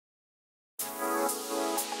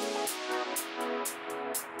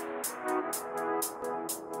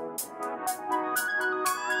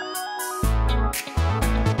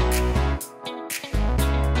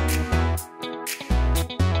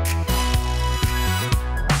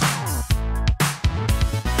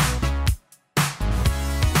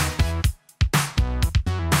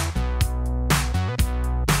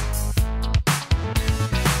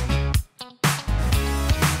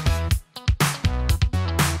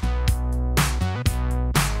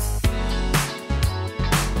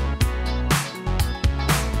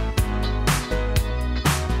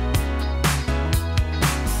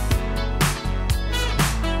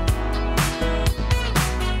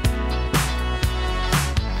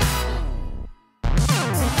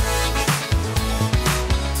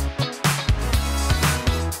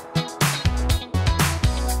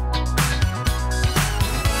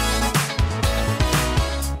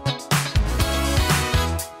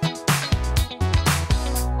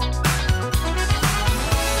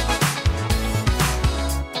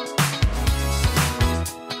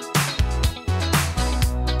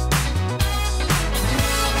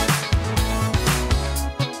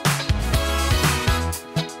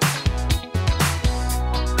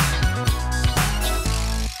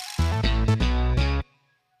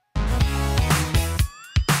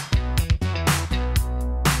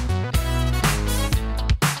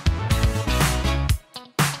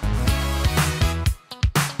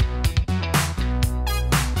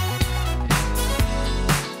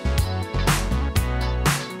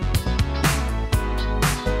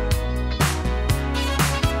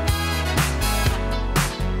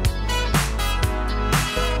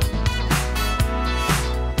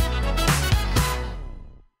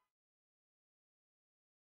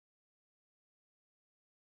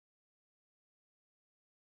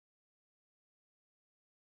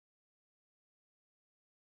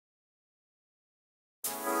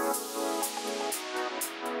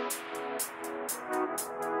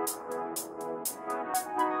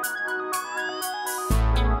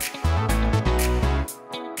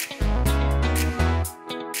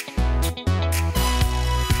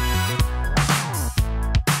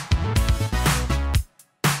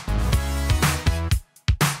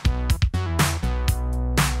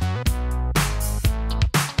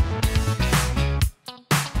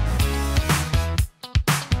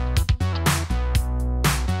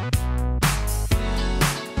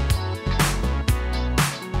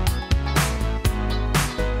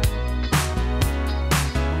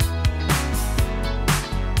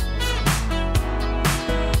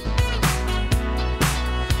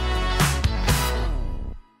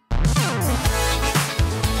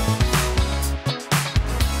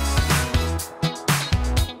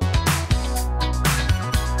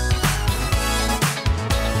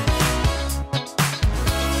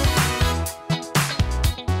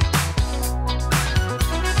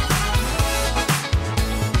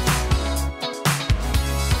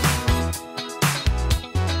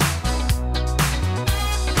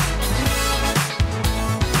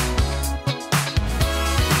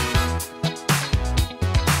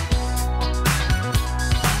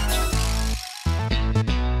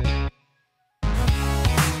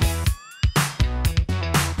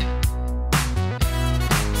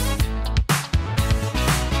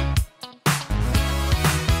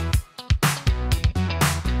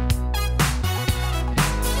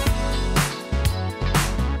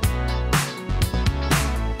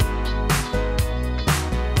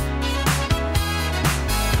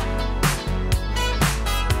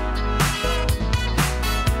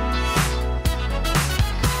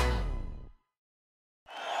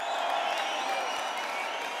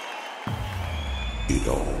It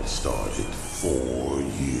all started 4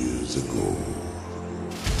 years ago.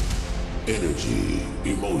 Energy,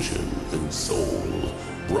 emotion, and soul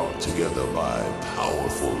brought together by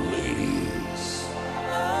powerful ladies.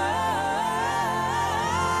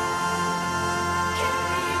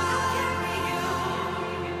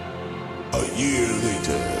 A year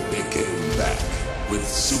later, they came back with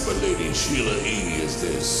Super Lady Sheila E. as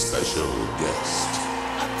their special guest.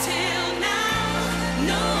 Up till now,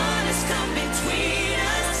 no one has come between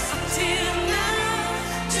us. Up till now,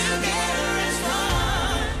 together as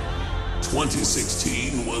one.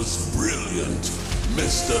 2016 was brilliant.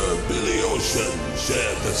 Mr. Billy Ocean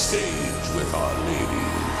shared the stage with our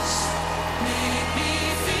ladies. Make me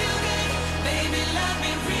feel good, baby, love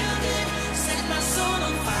me real good. Set my soul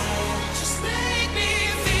on fire, just make me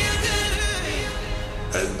feel good.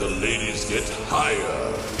 And the ladies get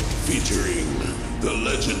higher, featuring the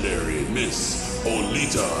legendary Miss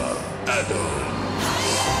Olita Adams.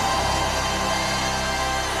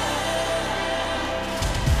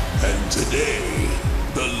 And today,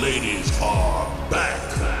 the ladies are back.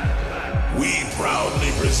 We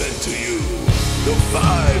proudly present to you the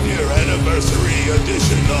 5-year anniversary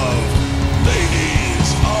edition of Ladies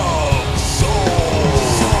of Soul.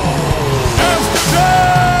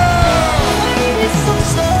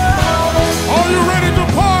 Are you ready to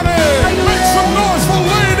party? Make some noise for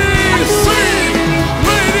Lady C,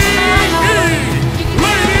 Lady E,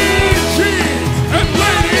 Lady G, and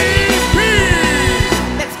Lady B.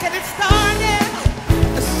 Let's get it started,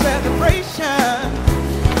 a celebration.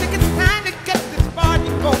 I think it's time to get this party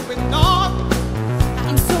going on.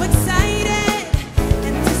 I'm so excited,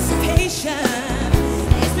 anticipation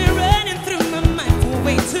has been running through my mind for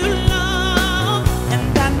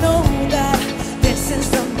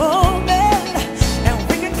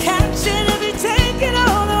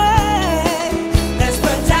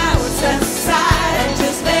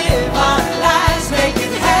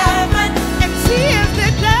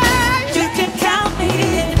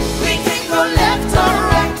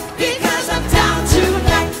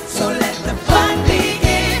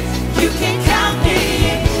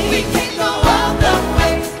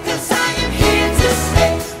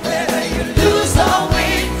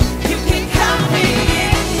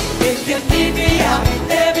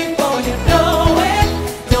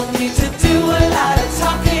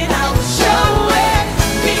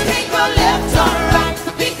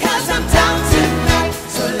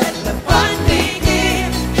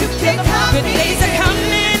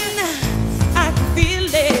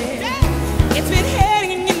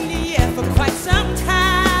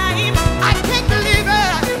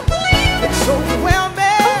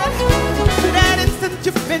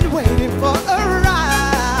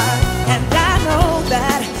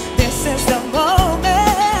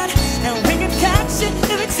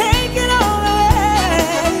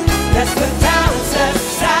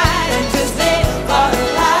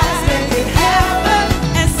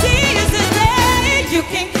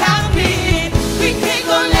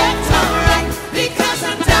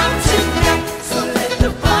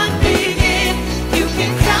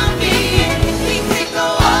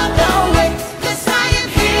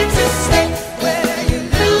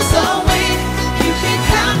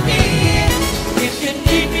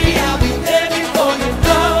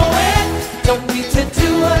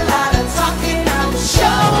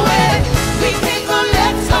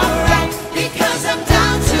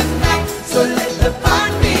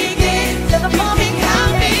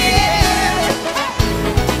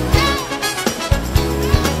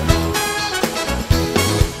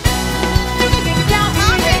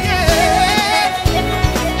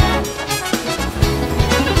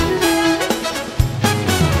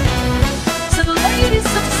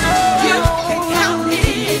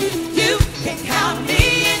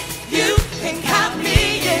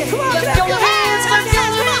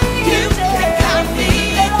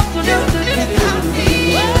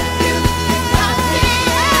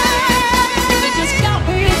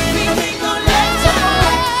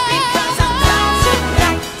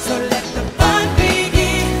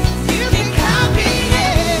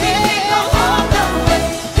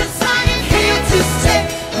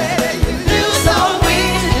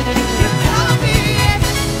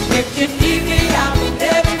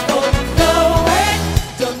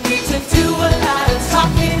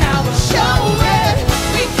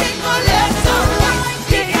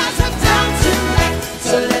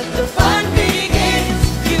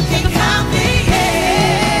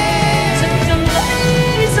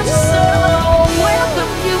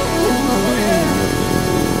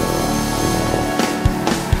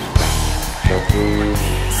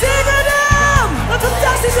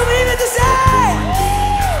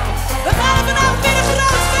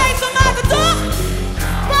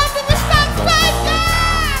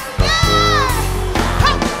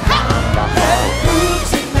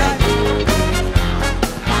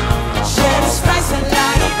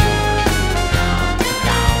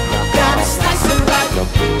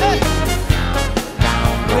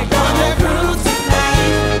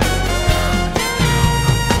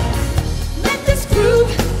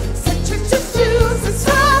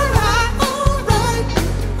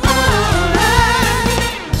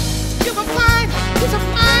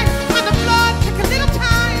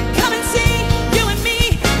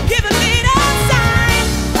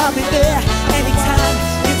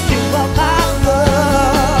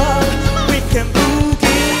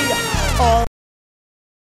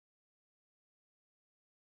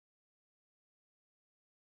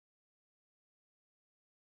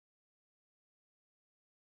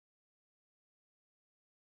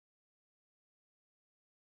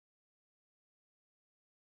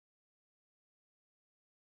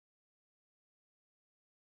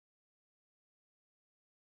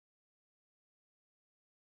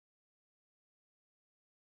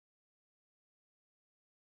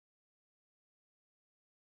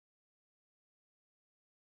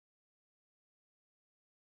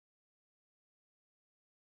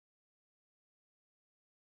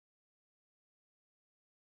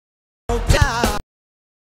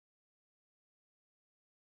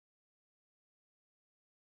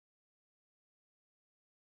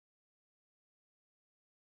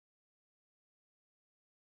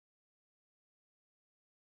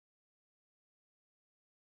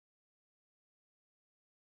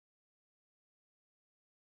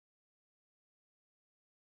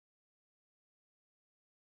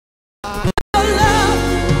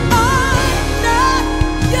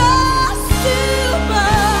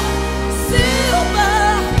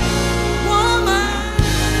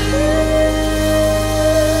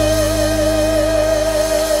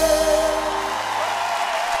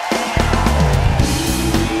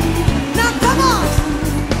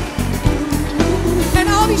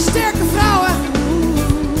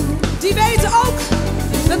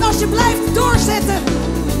je blijft doorzetten.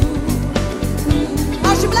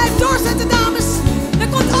 Als je blijft doorzetten, dames, dan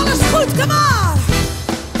komt alles goed. Come on!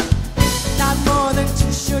 Not more than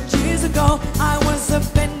 2 short years ago, I was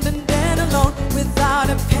abandoned and alone, without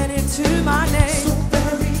a penny to my name. So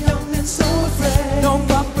very young and so afraid. No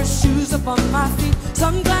proper shoes upon my feet.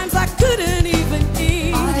 Sometimes I couldn't even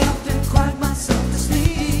eat. I often cried myself to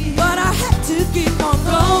sleep, But I had to keep on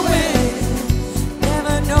going,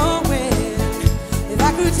 never knowing if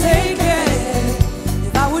I could take it,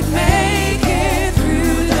 if I would make it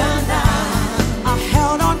through the night. I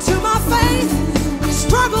held on to my faith, we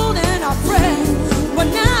struggled and I prayed, but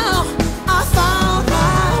now I found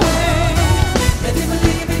my way. if you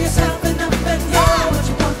believe in yourself enough and know what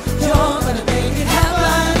you want, you're gonna make it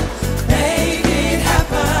happen. Make it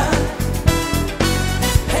happen.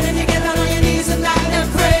 And if you get down on your knees at night and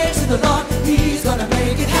pray to the Lord, He's gonna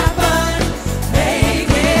make it happen. Make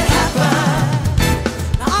it happen.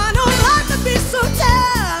 Now I know life can be so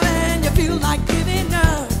tough and you feel like giving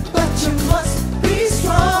up, But you must be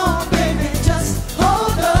strong, baby. Just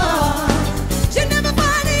hold on. you never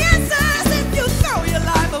find the answers if you throw your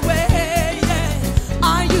life away.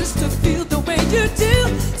 Yeah. I used to feel the way you do,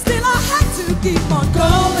 still I had to keep on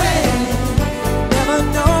going, never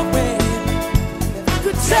knowing if I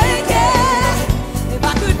could take it, if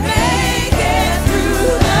I could make it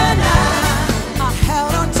through the night. I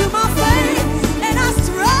held on to my faith and I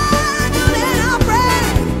struggled and I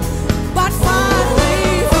prayed, but finally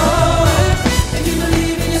forward. If you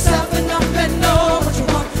believe in yourself enough and know what you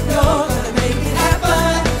want, you're gonna make it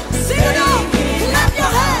happen. Sing it out, clap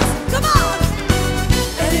your hands, come on.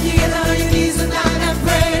 And if you get down on your knees tonight and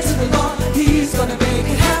pray to the Lord, He's gonna make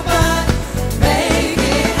it happen. Make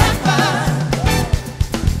it happen.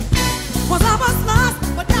 Once I was lost,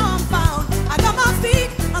 but now I'm found. I got my feet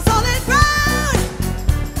on solid ground.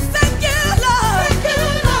 Thank you, Lord. Thank you,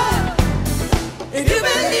 Lord. If you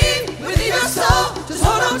believe within your soul, just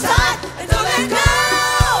hold on tight and don't let go.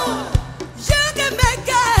 You can make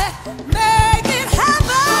it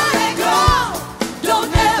happen. Don't let go.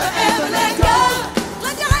 Don't ever, ever let go.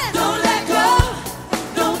 Clap your hands. Don't let go.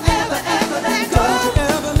 Don't ever, ever let go.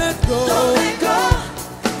 Ever let go. Don't let go.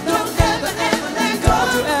 Don't ever, ever let go.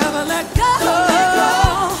 Ever let go.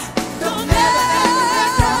 Don't ever, ever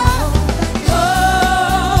let go.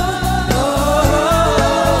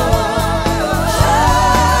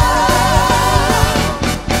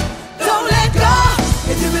 Don't let go.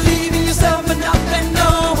 If you believe in yourself enough and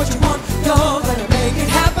know what you want, you're gonna make it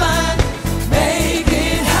happen. Make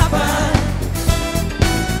it happen.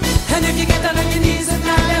 And if you get down on your knees at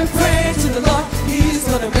night and pray to the Lord, He's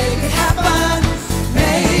gonna make it happen.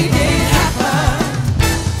 Make it happen.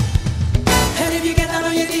 And if you get down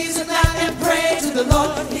on your knees at night and pray to the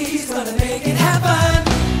Lord, He's gonna make it happen.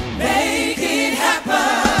 Make it happen.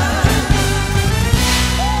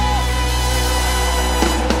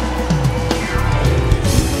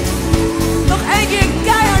 Nog één keer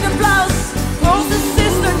keihard applaus voor onze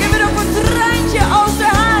sister. Give it up voor Treintje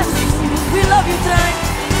Oosterhuis. We love you, Trein.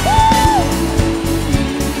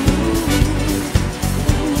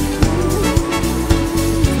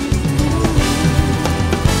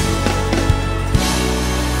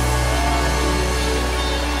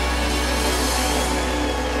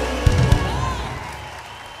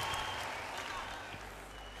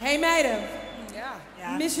 Hey meiden,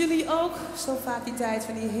 missen jullie ook zo vaak die tijd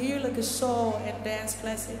van die heerlijke soul en dance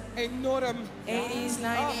classic? Enorm. 80s,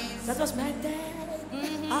 90s. Dat was mijn tijd.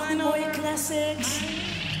 Alle mooie classics.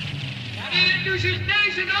 Hier doet zich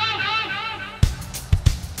deze nog.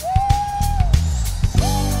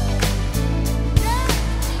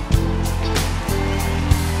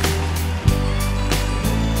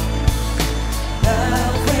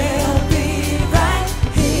 Love will be right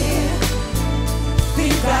here. Be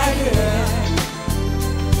right here.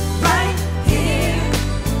 Right here.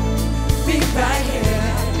 Be right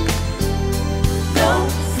here. No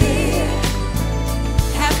fear.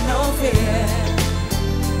 Have no fear.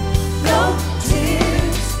 No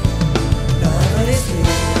tears.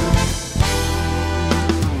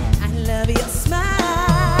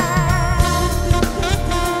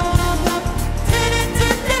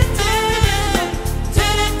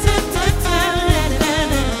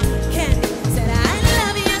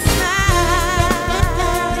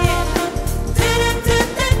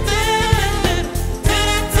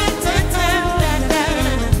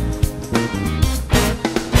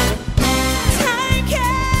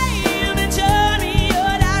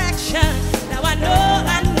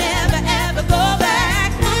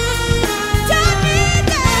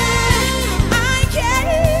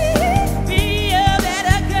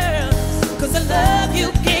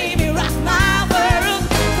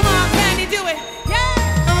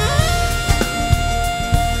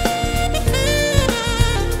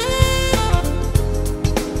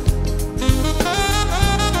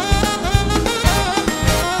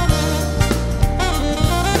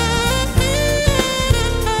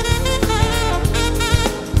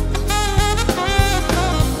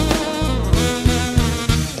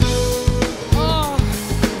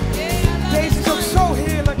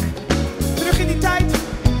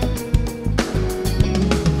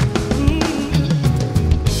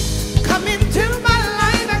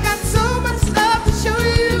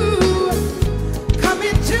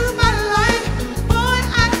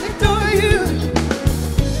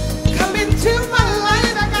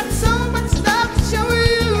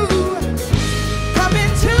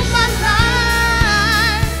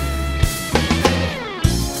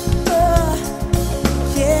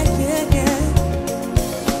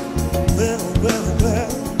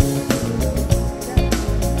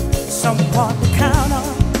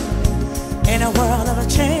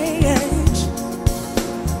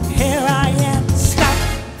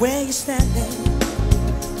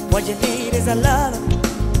 What you need is a lover,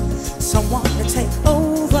 someone to take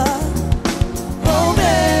over. Oh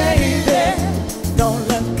baby, don't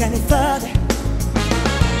look any further.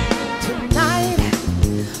 Tonight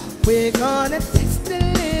we're gonna taste a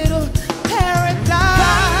little paradise.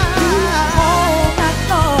 All night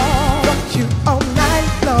long, Want you all night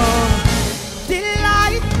long.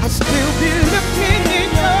 Delight, I'll still be looking in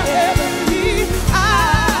your heavenly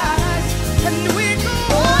eyes, and we go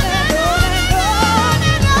on and on and on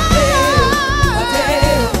and on.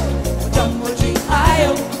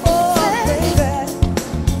 oh baby,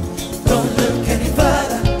 don't look any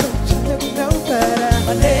further. Don't you look no better.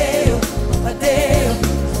 Adeo, adeo,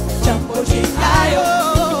 jumbo G.I.O.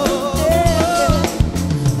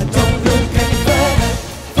 Don't look any further,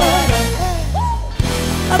 further.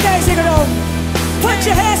 Okay, sing it on. Put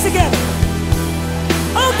your hands together.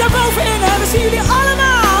 Ook daarboven in hebben zien jullie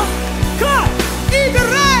allemaal. Kom on.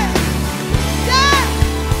 Iedereen, yeah.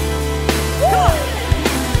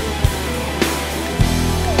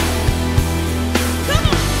 Come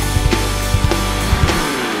on.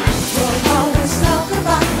 You'll always talk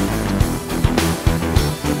about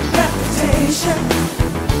reputation.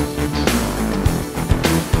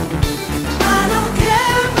 I don't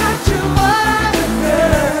care about your other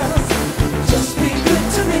girls. Just be good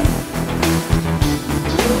to me.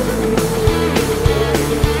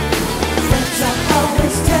 Friends are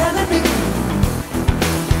always telling me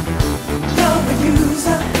you're a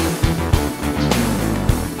user.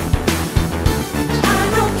 I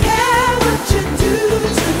don't care what you do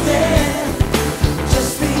to them.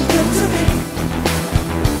 Just be good to me.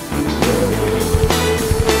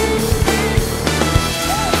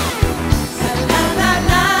 La la la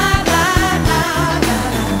la la la.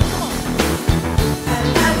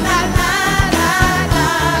 La la la la la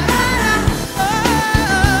la.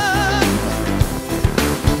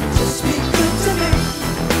 Just be good to me.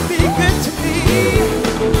 Be good to me.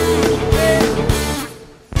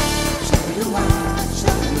 Show you why,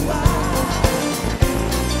 show you why.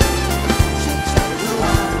 Show you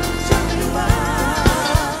why, show you why.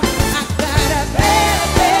 I got a bad,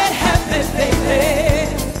 bad habit, baby.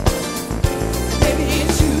 Baby,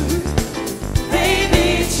 it's you. Baby,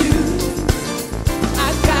 it's you. I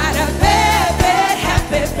got a bad, bad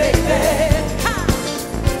habit, baby. Ha!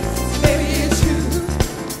 Baby, it's you.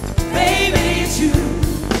 Baby, it's you.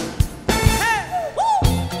 Hey!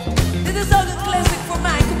 Dit is ook een classic voor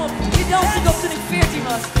mij. Kom op, die dans ik op toen ik 14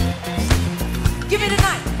 was. Give it a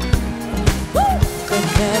night.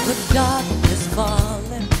 Whenever darkness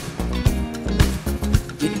falling,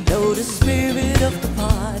 you know the spirit of the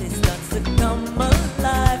party starts to come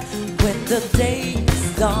alive. When the day is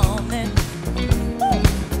dawning,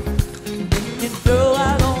 then you throw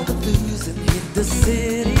out all the blues and hit the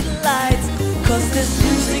city lights. 'Cause there's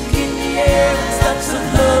music in the air and touch of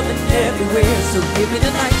loving everywhere. So give it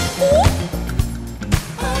a night.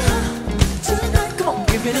 Tonight, come on,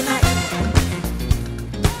 give it a night.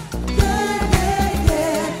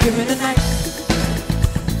 Give it a night.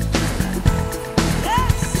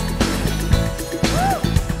 Yes. Woo.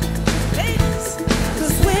 Ladies.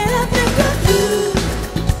 'Cause when I think of you,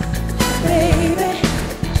 baby,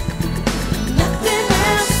 nothing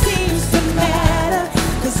else seems to matter.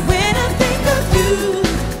 'Cause when I think of you,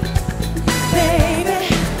 baby,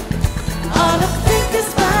 all I think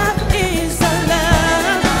about is our love.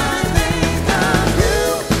 I think of you,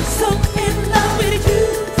 so in love with you,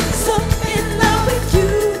 so in love with you,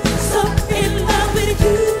 so in love with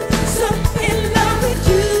you, so in love with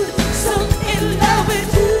you, so in love with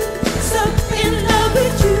you, so in love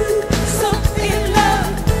with you, so in love.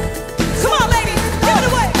 Come on, ladies, give it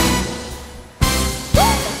away.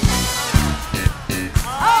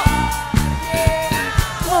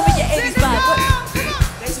 Come on with your 80s vibe.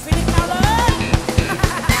 Deze vind ik nou leuk.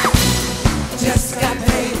 Just got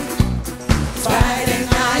paid. Friday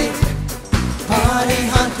night. Party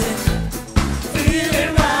hunting.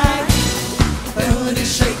 Feeling right. Booty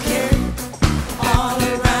shaking. All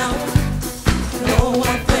around. Know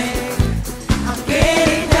one thing. I'm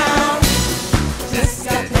getting down. Just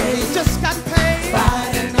got paid. Just got paid.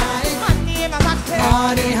 Friday night. My name is Octave.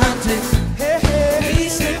 Party hunting. Hey, hey.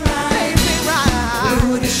 Feeling right. Baby, right.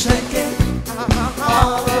 Booty shaking.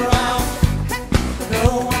 All around.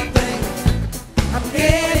 Know one thing. I'm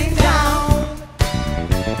getting down.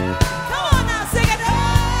 Come on now, sing it.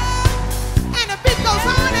 And the beat goes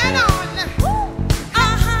on and on.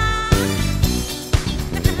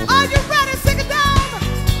 Are you ready? Sing it down.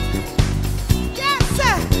 Yes,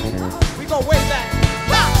 sir. We go way back.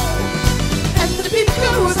 And the beat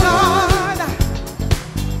goes on.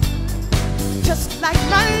 Just like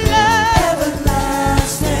my love.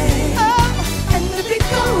 Everlasting. Oh, and the beat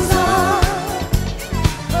goes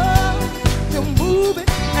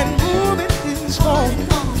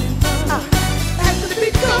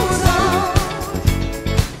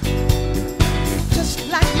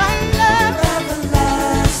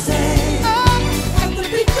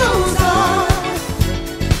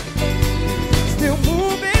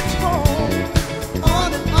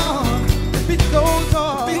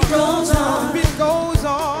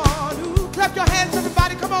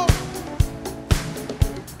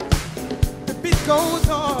goes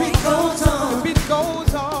on. The beat goes on. The beat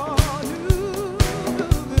goes on.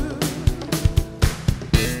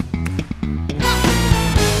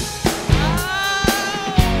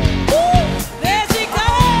 There she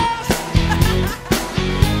goes.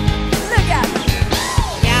 Look at me.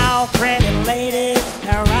 Y'all pretty ladies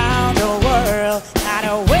around the world got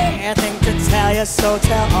a weird thing to tell you, so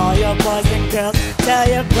tell all your boys and girls. Tell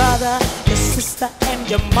your brother, your sister, and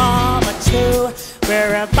your mama too.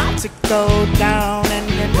 We're about to go down, and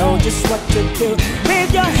you know just what to do.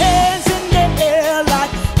 Wave your hands in the air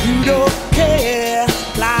like you don't care.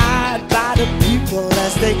 Glide by the people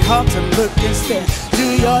as they come to look and stare. Do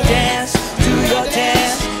your dance, do your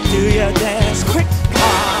dance, do your dance. Quick,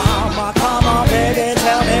 come on, baby,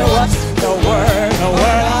 tell me what's the word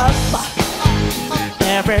up.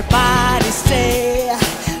 Everybody say,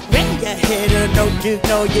 when you hit a note, you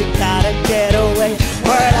know you gotta get away.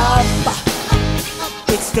 Word up,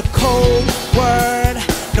 it's the cold word.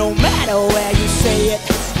 No matter where you say it,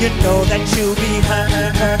 you know that you'll be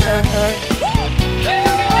hurt.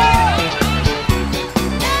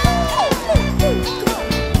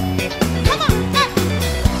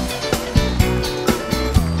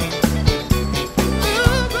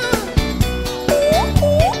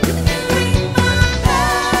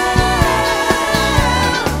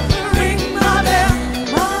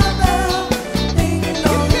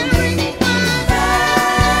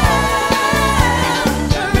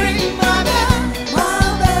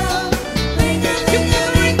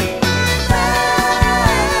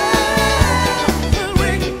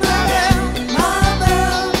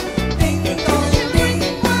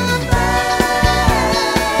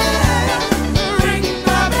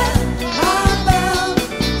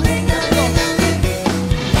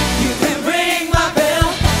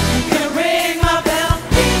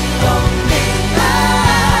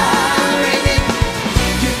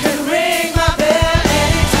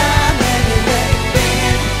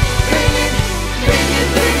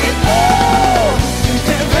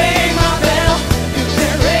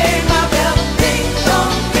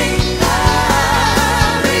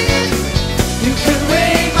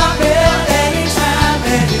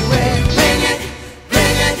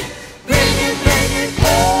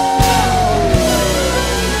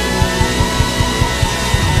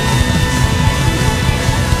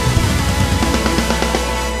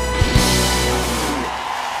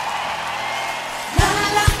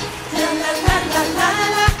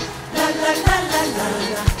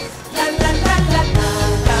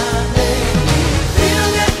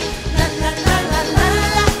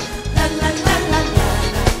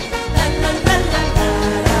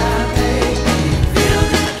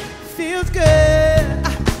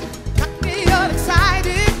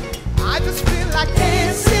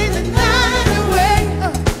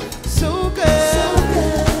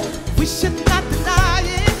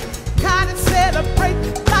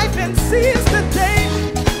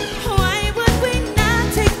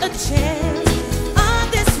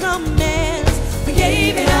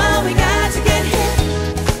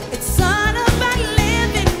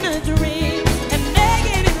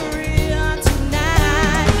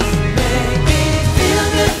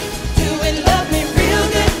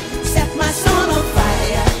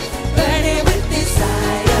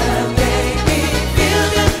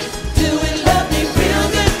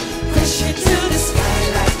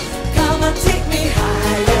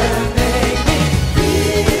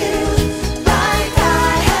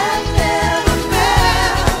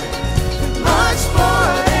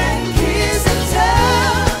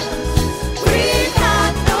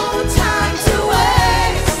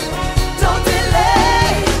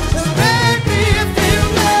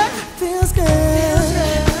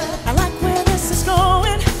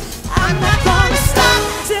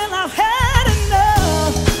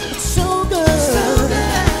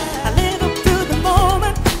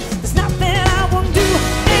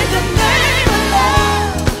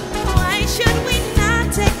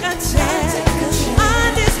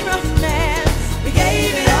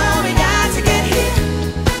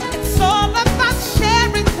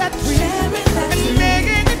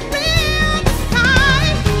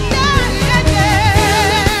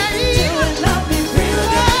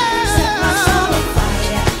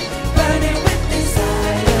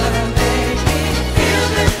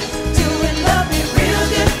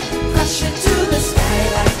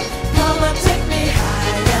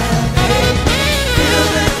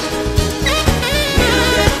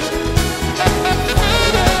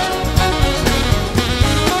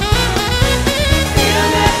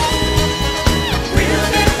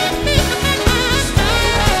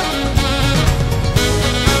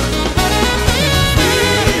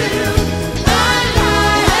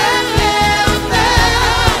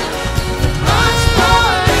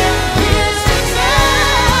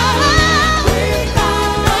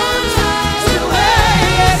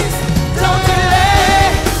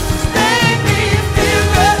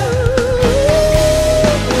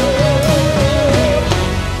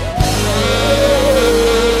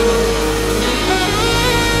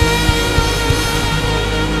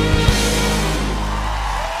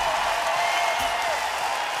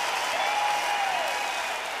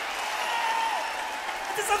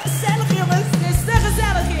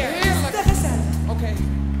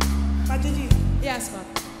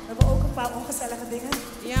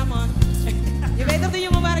 Ja, man. Je weet toch de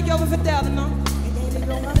jongen waar ik je over vertelde, man?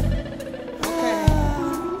 Okay.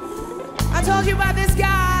 I told you about this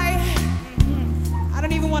guy. I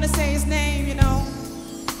don't even want to say his name, you know.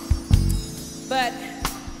 But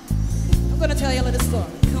I'm gonna tell you a little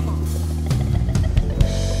story. Come on.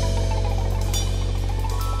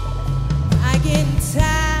 I get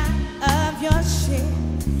tired of your shit.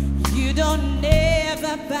 You don't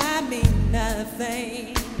never buy me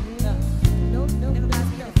nothing. No, never buy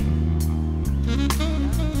me nothing.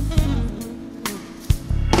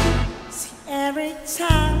 See, every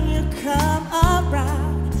time you come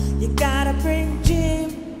around, you gotta bring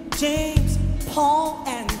Jim, James, Paul,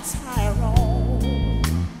 and Tyrone.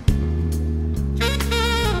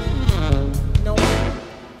 No.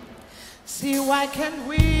 See, why can't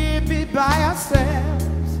we be by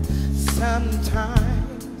ourselves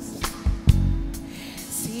sometimes?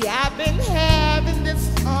 See, I've been having this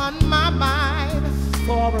on my mind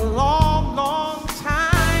for a long, long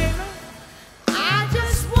time. I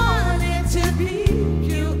just wanted to be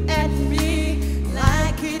you and me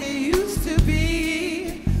like it used to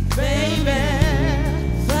be, baby.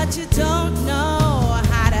 But you don't know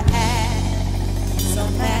how to act. So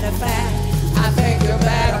matter of fact, I think you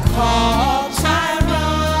better call Tyrone.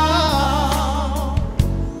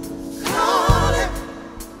 Call him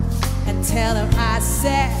and tell him I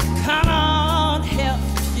said, come on, help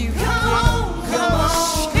you. Come on, come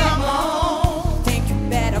on, come on. Think you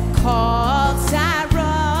better call Tyrone.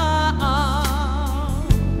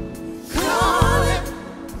 Call him.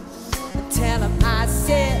 And tell him I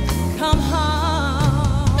said, come home.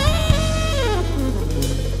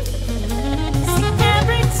 See,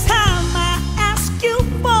 every time I ask you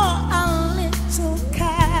for a little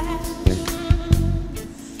cash,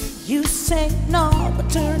 you say no, but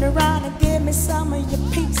turn around and give me some of your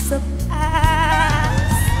piece of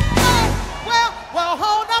ass. Well,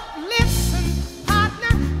 hold up, listen,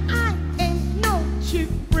 partner, I ain't no cheap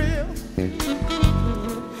thrill.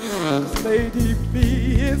 'Cause Lady B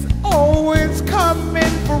is always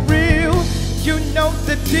coming for real. You know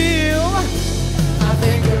the deal. I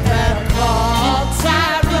think you better call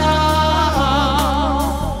Tyrone.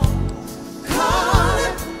 Call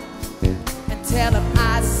him. And tell him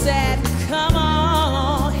I said, come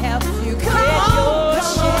on, help you get your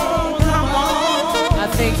shit. Come on. I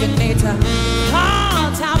think you need to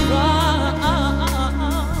call Tyrone.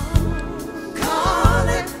 Call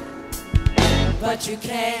him. But you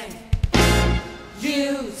can't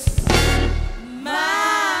use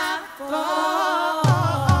my phone.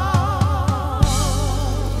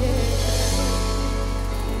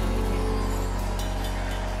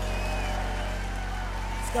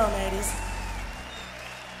 Let's go, ladies.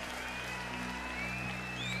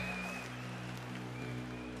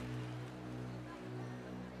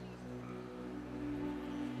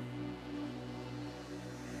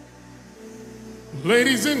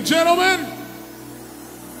 Ladies and gentlemen,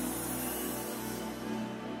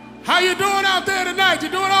 how you doing out there tonight? You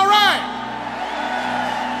doing all right?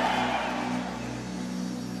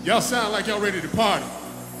 Y'all sound like y'all ready to party.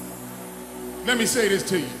 Let me say this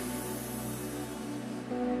to you.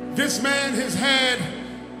 This man has had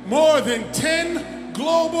more than 10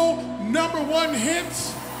 global #1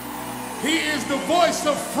 hits. He is the voice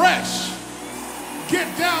of Fresh. Get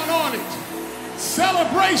down on it.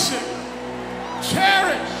 Celebration.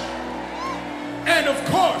 Cherish. And of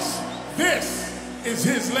course, this is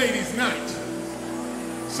his ladies' night.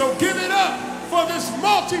 So give it up for this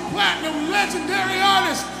multi-platinum legendary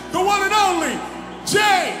artist, the one and only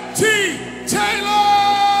J.T. Taylor!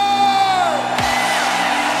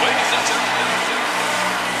 Ladies and gentlemen,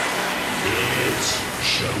 It's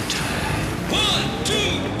showtime. 1,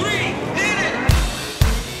 2, 3, hit it!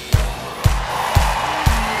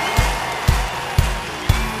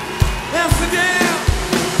 Amsterdam.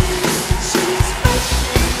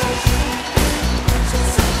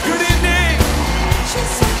 Good evening.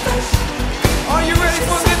 Are you ready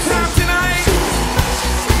for a good time tonight?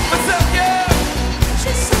 What's up, girl?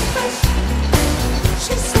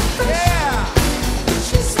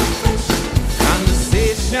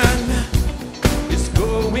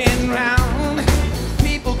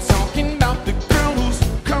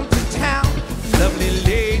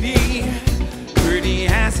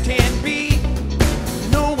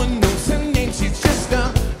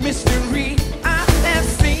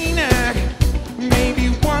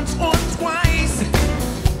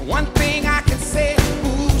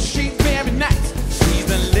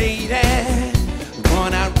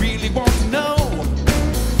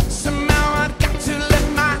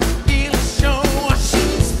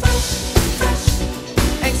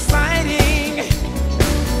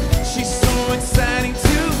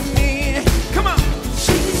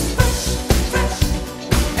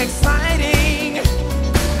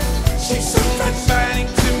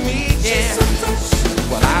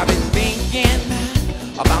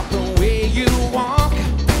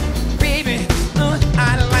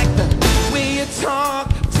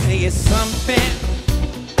 is something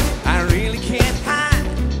I really can't hide.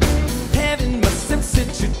 Heaven must have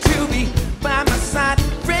sent you to be by my side,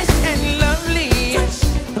 fresh and lovely,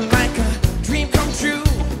 like a dream come true.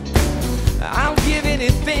 I'll give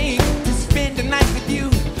anything to spend the night with you.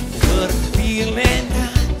 What a feeling,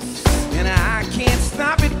 and I can't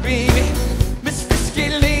stop it, baby. Miss Frisky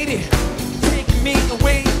Lady, take me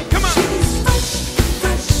away. Come on. She's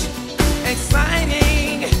fresh,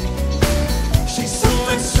 exciting. She's so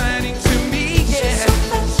exciting to me, yeah.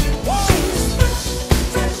 She's fresh,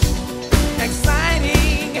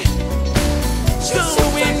 exciting. So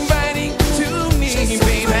inviting to me,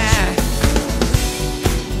 baby.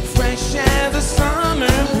 Fresh as a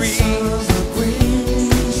summer breeze.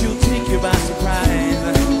 She'll take you by surprise.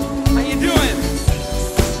 How you doing?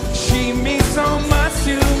 She means so much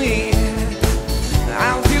to me.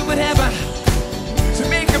 I'll do whatever to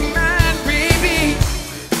make her mine, baby.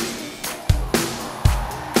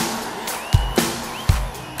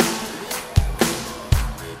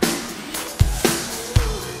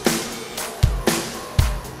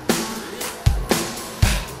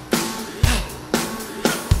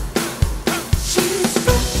 She's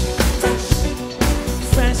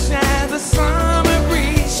fresh as the summer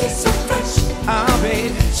breeze. She's so fresh, oh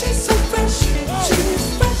baby. She's so fresh, she's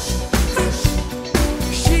fresh.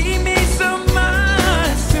 She means so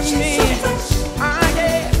much to me. Ah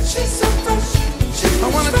yeah, she's so fresh. I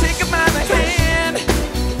wanna take her by the hand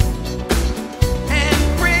and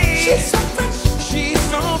breathe. She's so fresh, she's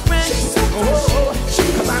so fresh. Oh,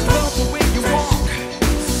 'cause I love the way you walk.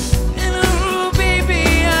 And oh baby,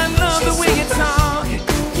 I love the way you talk.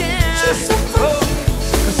 Yeah. She's so fresh.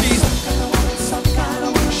 She's some kind of woman, some kind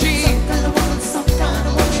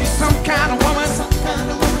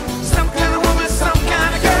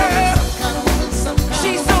of girl.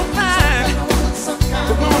 She's so fine, I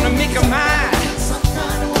wanna make her mine. Some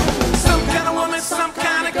kind of woman, some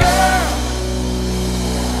kind of girl.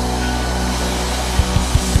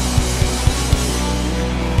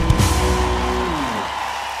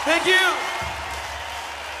 Thank you.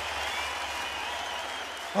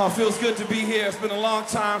 Oh, it feels good to be here. It's been a long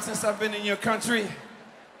time since I've been in your country.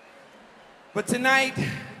 But tonight,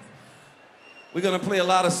 we're gonna play a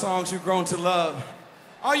lot of songs you've grown to love.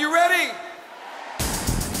 Are you ready?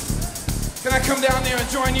 Can I come down there and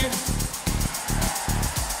join you?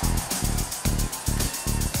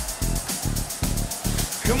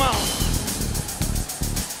 Come on.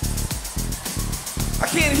 I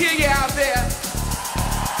can't hear you out there.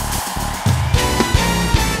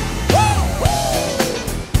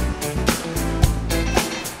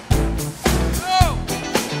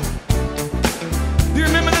 Do you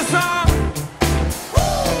remember this song?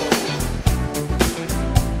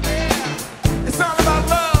 Yeah. It's all about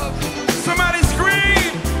love. Somebody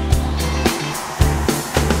scream.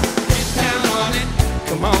 Get down on it.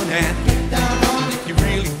 Come on and get down on it. You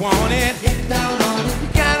really want it. Get down on it. You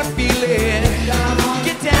gotta feel it. Get down on it.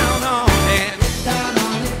 Get down on it. Get down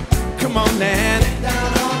on it. Come on and get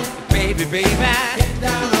down on it. Baby, baby. Get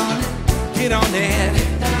down on it. Get on it.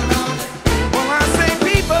 Get down on it. Well, I say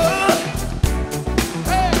people.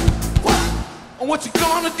 What you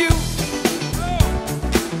gonna do?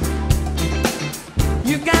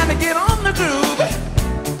 You gotta get on the groove.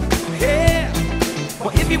 Yeah.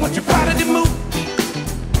 Well, if you want your body to move,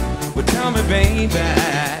 well, tell me, baby.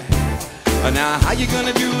 Now, how you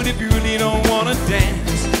gonna do it if you really don't wanna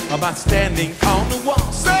dance? About standing on the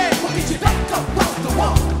wall. Say, well, get your back up off the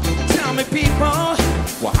wall. Tell me, people.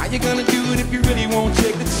 Well, how you gonna do it if you really won't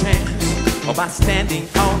take the chance? About standing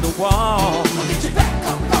on the wall. Well, get your back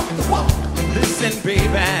up off the wall. Listen,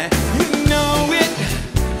 baby, you know it.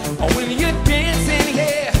 When you're dancing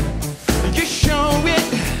here, you show it.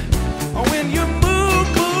 When you move,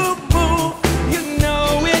 move, move, you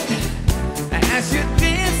know it. As you're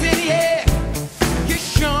dancing here, you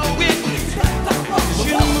show it.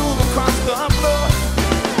 You move across the floor.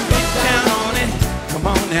 Get down on it. Come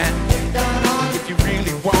on now. If you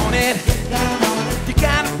really want it, you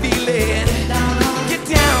gotta feel it. Get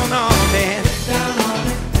down on it.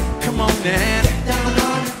 Come on now.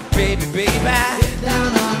 Baby, baby.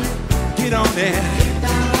 Get on there.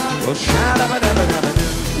 Well, sha-da-ba-da-ba-da-ba-do.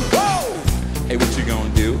 Hey, what you gonna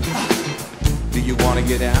do? Do you wanna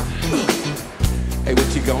get out? Hey,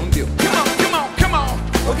 what you gonna do? Come on, come on, come on.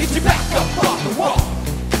 We'll get you back up off the wall.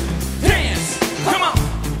 Dance, come on.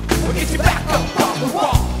 We'll get you back up off the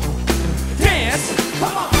wall. Dance,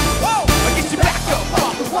 come on. Whoa, we'll get you back up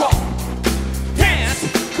off the wall. Dance,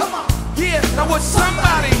 come on. Yeah, now would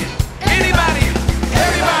somebody, anybody,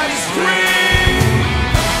 everybody scream.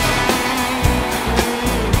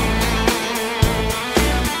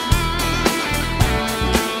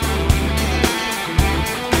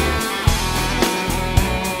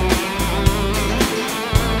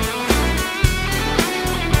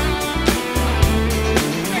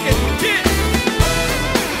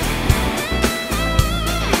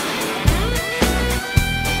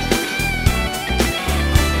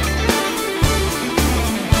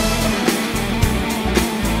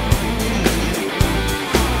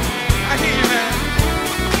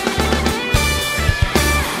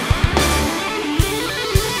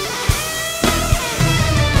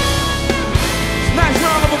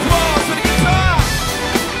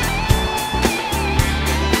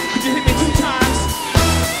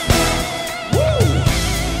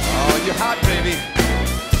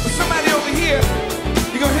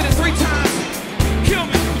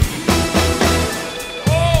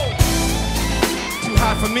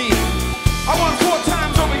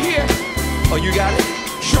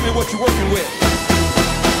 me what you're working with.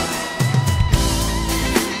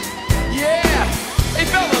 Yeah. Hey,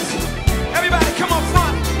 fellas, everybody come up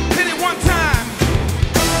front. Hit it one time.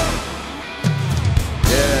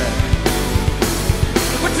 Yeah.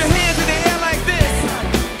 Put your hands in the air like this.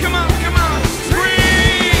 Come on, come on.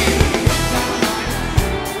 Scream.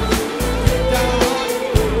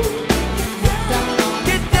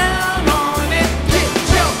 Get down on it. Get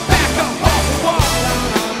your back up off the wall.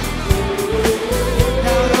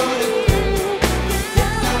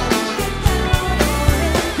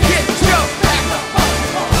 Get your back up off the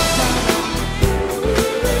wall.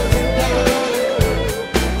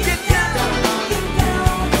 Get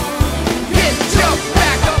down. Get your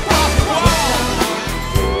back up off the wall.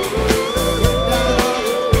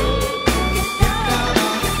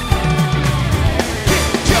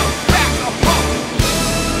 Get your back up off.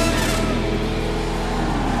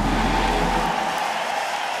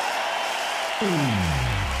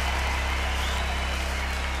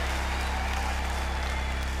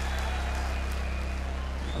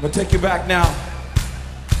 I'm gonna take you back now.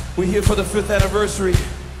 We're here for the 5th anniversary.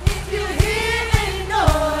 If you hear any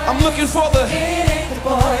noise, I'm looking for the it ain't the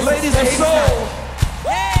boys. ladies of soul.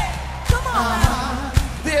 Come on.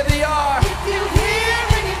 There they are. If you hear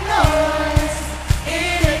any noise,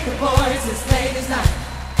 it ain't the boys. It's ladies' night.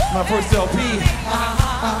 My first LP.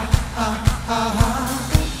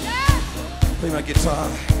 Play my guitar.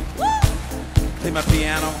 Play my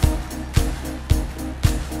piano.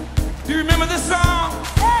 Do you remember this song?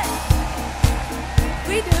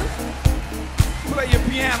 We do. Play your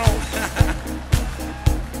piano.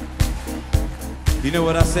 You know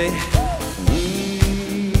what I say?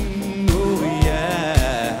 Oh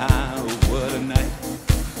yeah, what a night.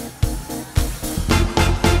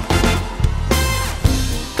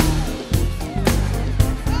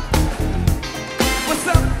 What's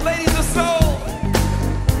up, ladies of soul?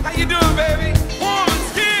 How you doing, baby? One,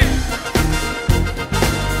 skip.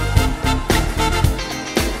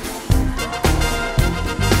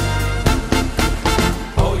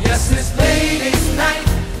 Oh yes, it's ladies' night,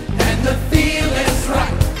 and the feeling's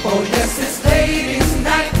right. Oh yes, it's ladies'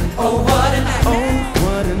 night. Oh what a night. Oh,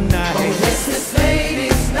 what a night. Oh yes, it's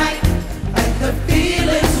ladies' night, and the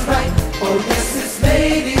feeling's right. Oh yes, it's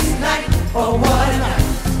ladies' night. Oh what a night.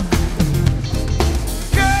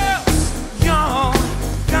 Girls, you're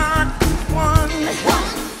got one.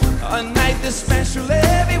 A night that's special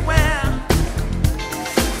everywhere.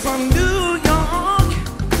 From New York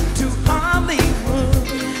to Hollywood.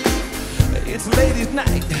 It's ladies'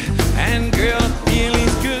 night, and girl,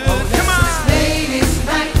 feeling's good. Oh yes, Come on. it's ladies'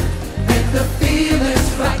 night, and the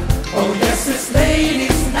feeling's right. Oh yes, it's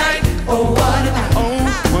ladies' night. Oh what a night. Oh,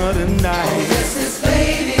 what a Oh night. yes, it's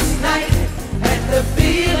ladies' night, and the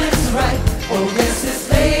feeling's right. Oh yes, it's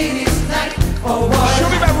ladies' night. Oh what Show a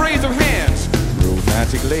me night. that raise of hands.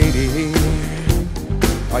 Romantic lady,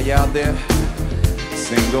 are you out there?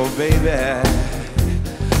 Single baby.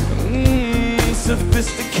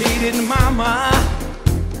 Sophisticated mama.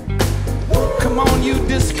 Come on, you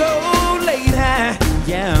disco lady.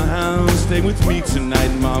 Yeah, stay with me tonight,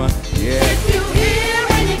 mama. Yeah. If you hear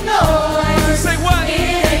any noise, Say what?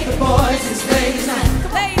 it ain't the boys, it's ladies'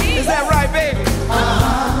 night. Is that right, baby?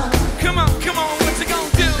 Come on, come on, what you gonna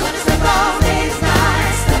do? Gonna step on ladies'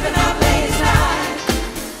 night, stepping up ladies'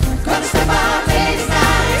 night. Gonna step on ladies'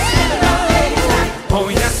 night, stepping up ladies' night. Oh,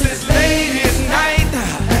 yes, it's ladies' night.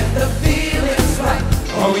 And the feeling's right.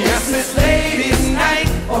 Oh, yes, it's ladies' night.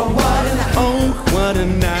 Oh what a night. Oh, what a Oh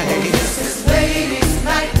night. yes, it's ladies'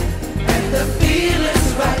 night, and the feeling's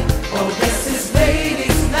right. Oh yes, it's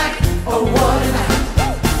ladies' night. Oh what a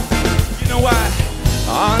night. You know why?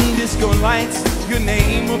 On disco lights, your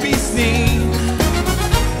name will be seen.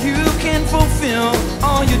 You can fulfill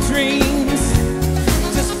all your dreams.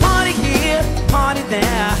 Just party here, party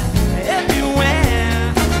there,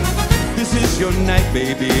 everywhere. This is your night,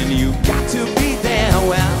 baby, and you got to be there.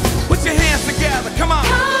 Well, put your hands together, come on.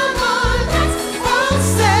 Come on, let's all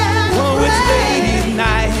celebrate. Oh, it's ladies'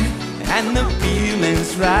 night, and the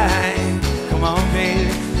feeling's right. Come on,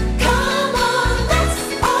 baby. Come on, let's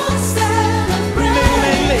all celebrate.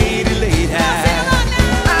 Lady, lady, I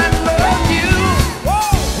love you.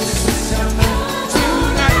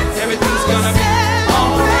 Tonight, everything's gonna be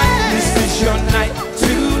alright. This is your night.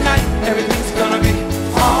 Tonight, everything's gonna be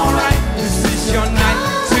alright. This is your night.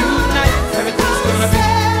 Tonight, everything's gonna be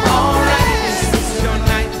alright. This is your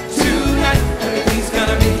night. Tonight, everything's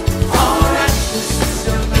gonna be alright. This is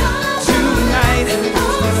your night. Tonight,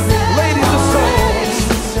 everything's gonna be.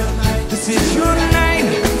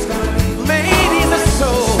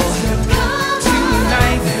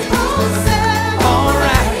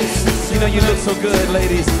 good,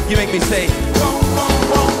 ladies. You make me say, whoa, whoa,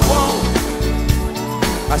 whoa,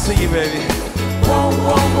 whoa. I see you, baby. Whoa,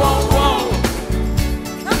 whoa, whoa, whoa.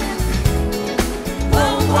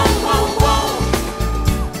 Whoa, whoa, whoa, whoa.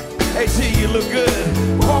 Hey, G, you look good.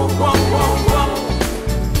 Whoa, whoa, whoa,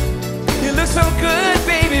 whoa. You look so good,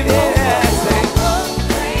 baby. Yeah, say,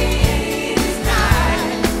 ladies' night,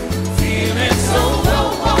 feeling so low,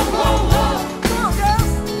 whoa, whoa, whoa. Come on,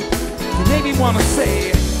 girls. You made me wanna say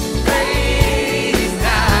it. Ladies'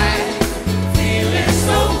 night, feeling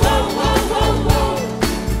so low, whoa, whoa, whoa.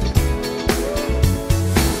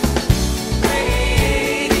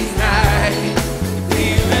 Ladies' night,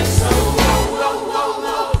 feeling so low, whoa, whoa,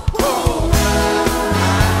 whoa, whoa.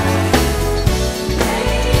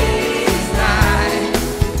 Ladies' night,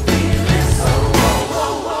 feeling so low,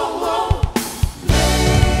 whoa, whoa, whoa.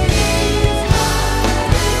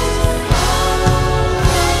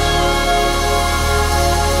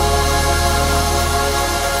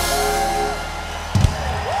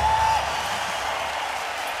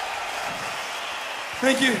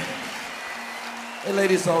 Thank you. Hey,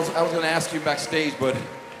 ladies, I was going to ask you backstage, but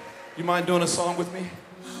you mind doing a song with me?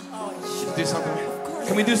 Oh, sure. Do something? Of course.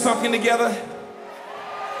 Can we do something together?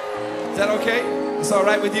 Is that okay? It's all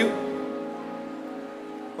right with you?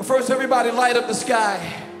 Well, first, everybody light up the sky.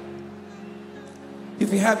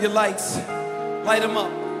 If you have your lights, light them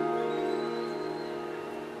up.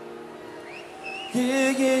 Yeah,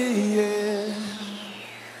 yeah, yeah.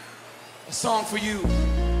 A song for you.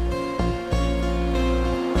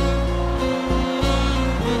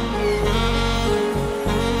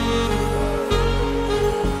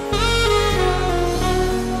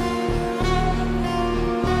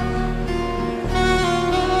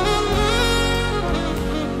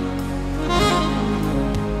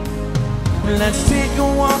 Let's take a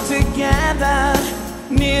walk together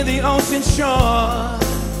near the ocean shore,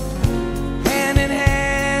 hand in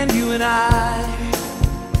hand, you and I.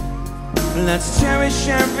 Let's cherish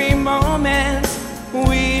every moment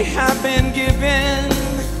we have been given.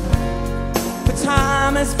 The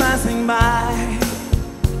time is passing by.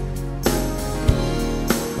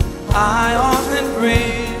 I often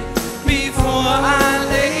pray before I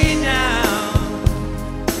lay down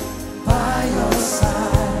by your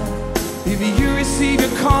side. If you receive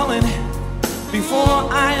your calling before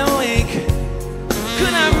I awake,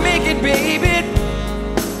 could I make it, baby?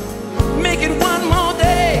 Make it one more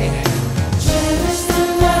day. Cherish the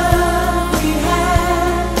love we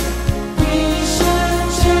had. We should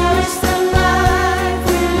cherish the life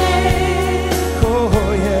we live.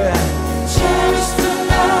 Oh yeah. Cherish the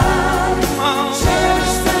love.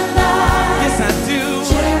 Cherish the life. Yes, I do.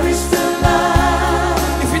 Cherish the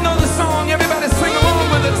love. If you know the song, everybody sing along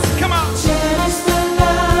with us. Come on. Cherish the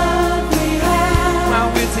love we had. While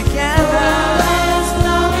we're together, as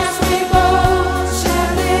long as we both shall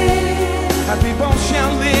live. as we both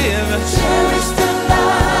shall live. Cherish the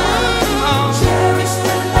love. Cherish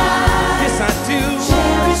the life. Yes, I do.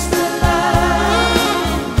 Cherish the love.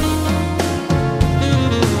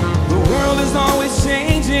 The world is always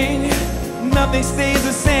changing, nothing stays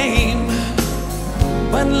the same,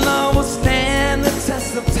 but love will stand the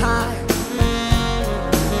test of time.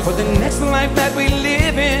 For the next life that we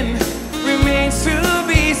live in remains to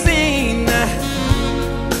be seen.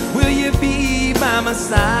 Will you be by my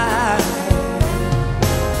side?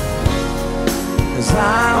 As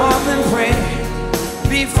I often pray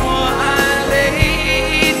before I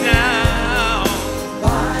lay down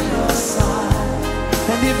by your side.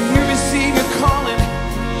 And if you receive your calling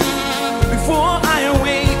before I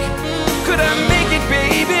awake, could I make it,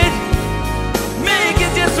 baby? Make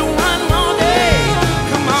it just one more day.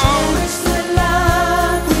 Come on. Cherish the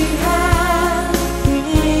love we had.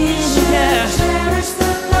 We should cherish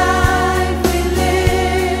the life we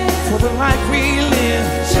live. For the life we live.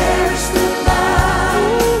 Cherish the love.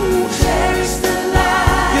 Cherish the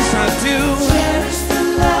life. Yes, I do. Cherish the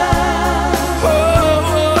love. Oh,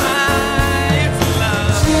 it's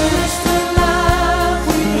love. Cherish the love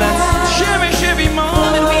we Let's had. cherish every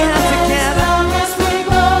moment we have together. As long as we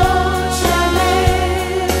both shall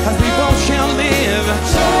live. As we both shall live.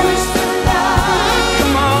 Cherish the love.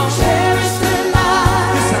 Come on. Cherish the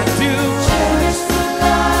love. Yes, I do. Cherish the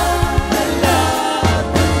love. The love,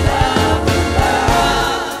 the love, the love.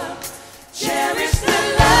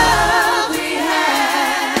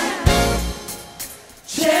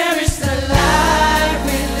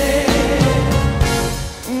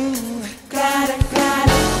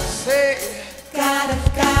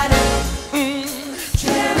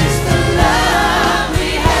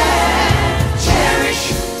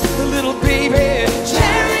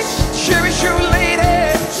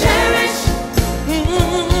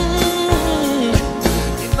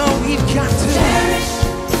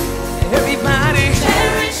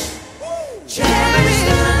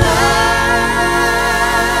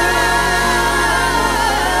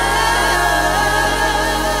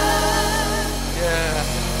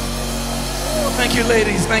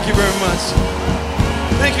 Thank you very much.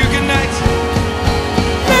 Thank you. Good night.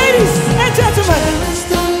 Ladies and gentlemen,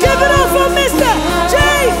 give it up for Mr.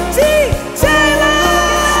 J.T. Taylor!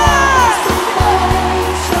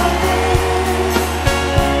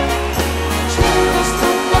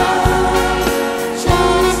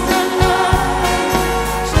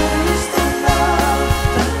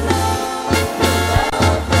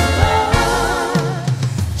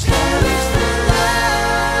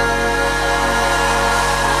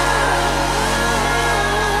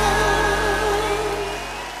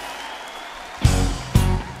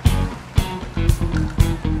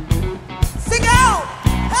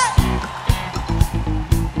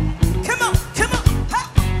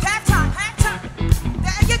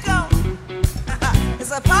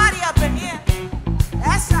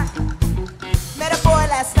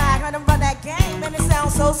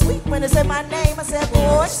 So sweet when it said my name. I said,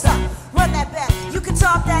 boy, stop, run that back. You can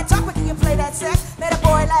talk that talk, but can you play that sax? Met a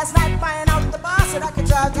boy last night buying out the bar, said I could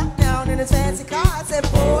drive down in his fancy car. I said,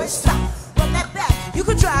 boy, stop, run that back. You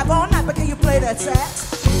can drive all night, but can you play that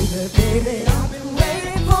sax? Baby, baby, I've been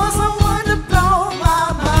waiting for someone to blow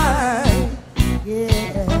my mind.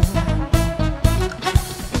 Yeah.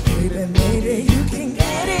 Baby, maybe you can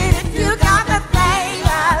get it if you got the thing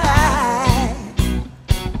I like.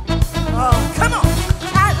 Oh, come on.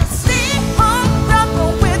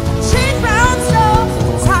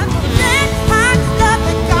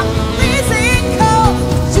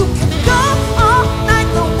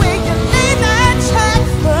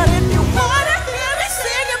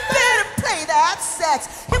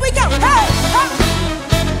 Here we go. Hey, hey.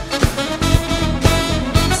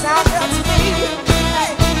 Sound good to me.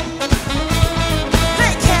 Hey,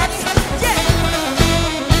 hey, Candy. Yeah.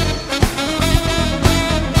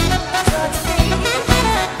 Good to me.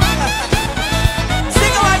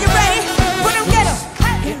 Single, are you ready? Put 'em, get 'em.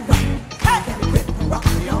 Hey, hey.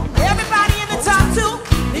 Everybody in the top two.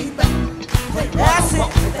 That's it.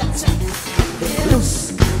 Get loose.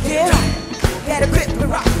 Get on. Get a grip and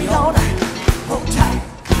rock me all night. Hold tight,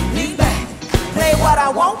 lean back, play what I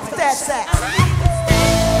want with that sax.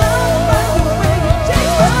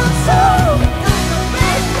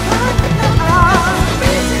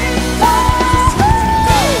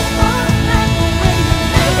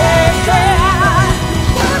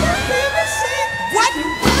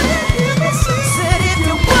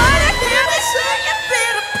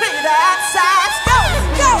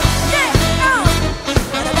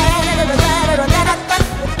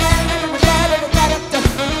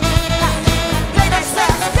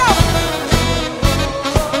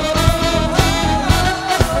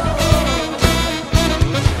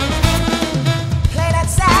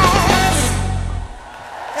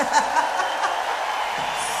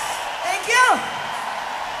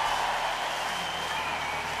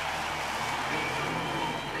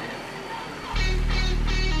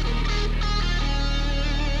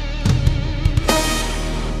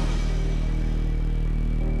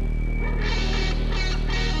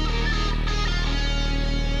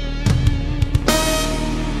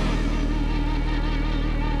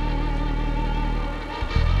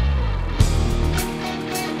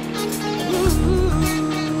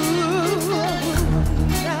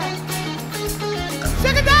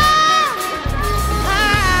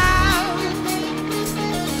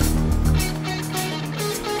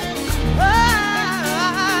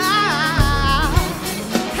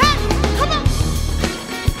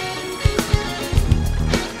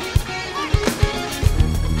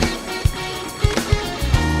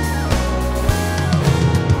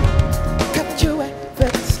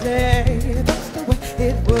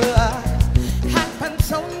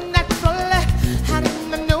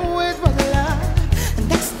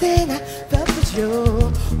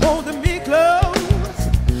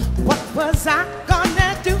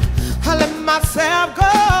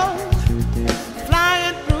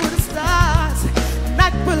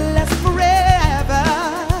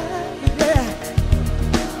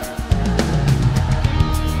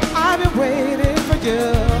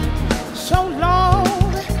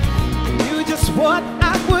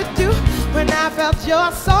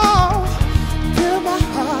 Your song, till my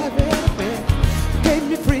heart ran away, gave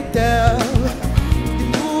me freedom. You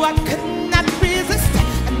knew I could not resist.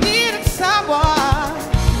 I needed someone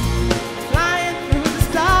flying through the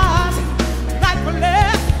stars, like for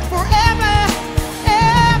less forever,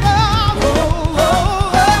 ever. Oh, oh,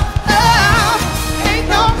 oh, oh. Ain't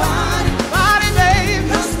nobody, babe,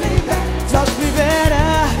 touch me better,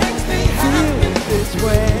 makes me feel this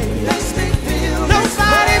way. Makes me feel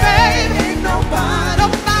nobody, babe. Nobody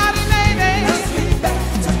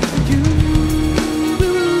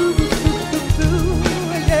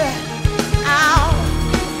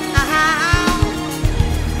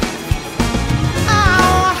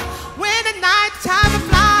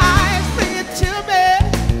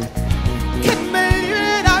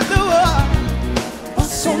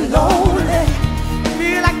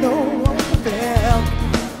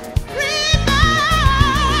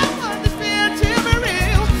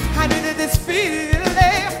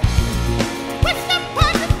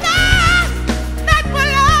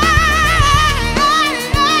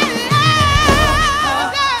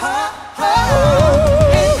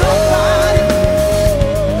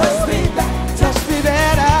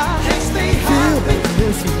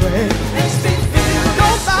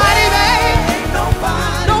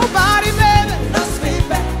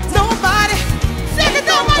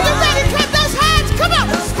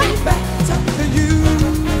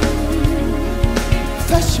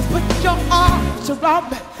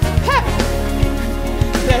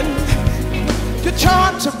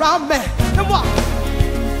around me. And what?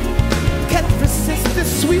 Can't resist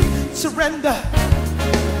this sweet surrender.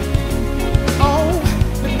 Oh,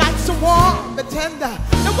 the nights are warm and tender.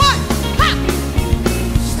 And what? Ha!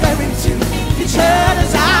 Staring into each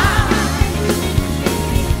other's eyes.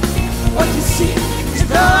 What you see is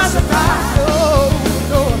no surprise. Oh,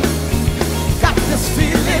 no. Got this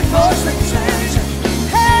feeling for strange.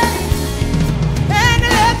 Hey, and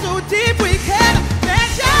it's so deep we can't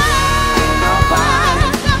measure. Nobody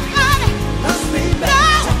loves me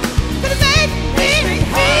better. But it makes me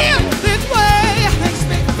feel this way. Makes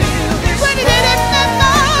me feel this way. When it didn't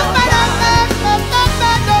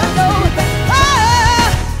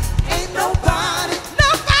ain't nobody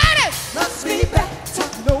loves me better.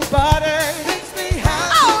 Nobody makes me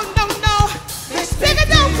happy. Oh, no, no. Sing it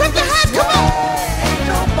down, put your hands, come on. Ain't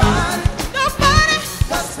nobody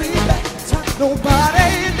loves me better. Nobody,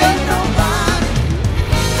 ain't nobody.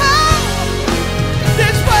 Oh,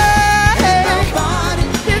 this way. Nobody,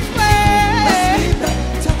 this way. Makes me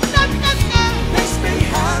better. No, no, no. Makes me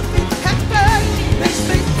happy. Happy. Makes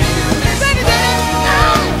me feel this way.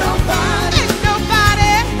 Ain't nobody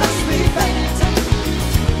loves me better.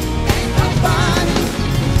 Ain't nobody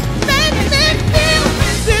makes me feel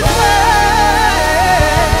this way.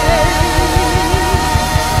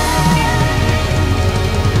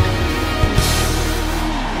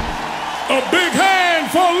 A big hand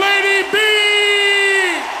for Lady B.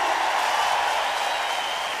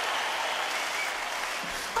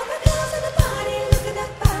 All the girls in the party, look at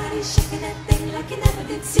that body, shaking that thing like you never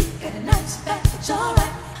did see. Got a nice back, it's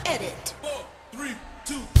alright. Edit. 4, 3,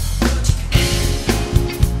 2.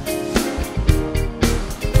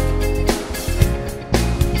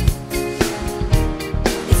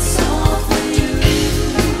 It's all for you.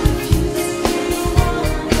 You say you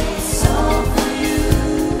want it. It's all for you.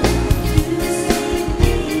 You say you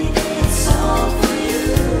need it. It's all for you.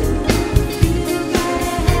 You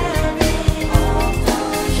gotta have it. All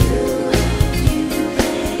for you. You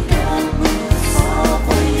make a move. It's all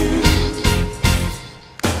for you.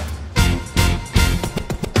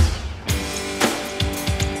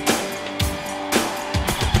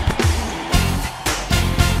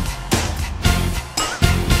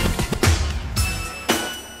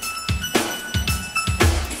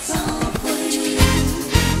 It's all for you.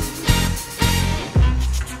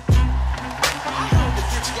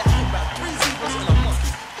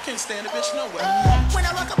 I can't stand a bitch nowhere. When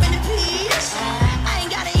I walk up in the piece, I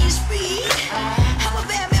ain't gotta eat speed. I'm a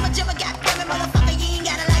bad man, but goddamn it, motherfucker, you ain't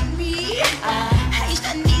gotta like me. I ain't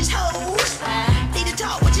stunning these hoes. Need to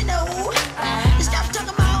talk what you know. And stop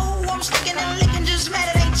talking about who I'm sticking and licking, just mad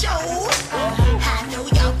it ain't yours. I know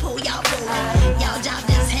y'all pull, y'all pull. Y'all job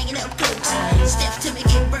just hanging up close. Step to me,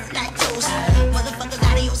 get burnt like toast. Motherfuckers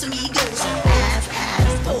gotta use some egos. Eyes,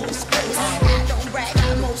 pose, pose. I don't brag,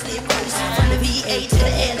 I mostly boast. From the VA to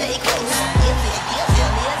the LA coast. Is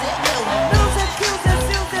it, no. Bills and kills and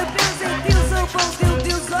seals and bills and deals so both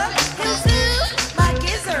deals up. Hills my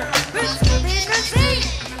kisser. Risky bigger thing.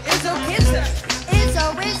 It's a kisser. It's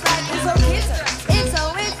always like it's a kisser. It's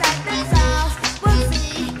always like this all. We'll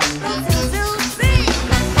see. We'll see.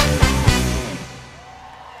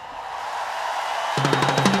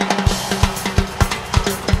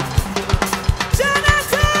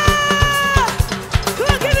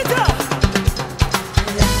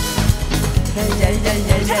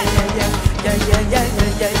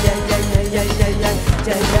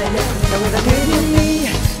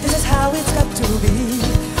 This is how it's got to be.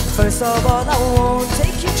 First of all, I won't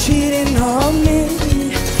take you cheating on me.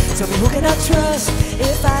 Tell me who can I trust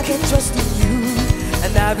if I can trust in you?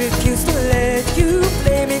 And I refuse to let you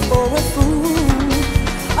play me for a fool.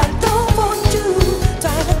 I don't want you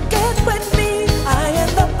trying to get with me. I am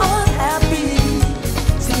the unhappy.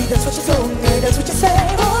 See, that's what you told me, that's what you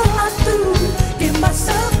said. All I do, give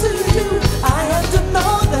myself to you. I have to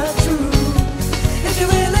know the truth. If you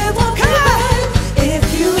really want me back, if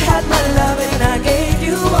you had my love and I gave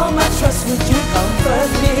you all my trust, would you comfort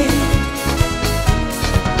me?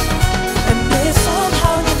 And if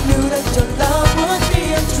somehow you knew that your love would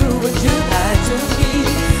be untrue, would you lie to me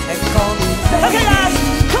and call me baby? Okay, guys,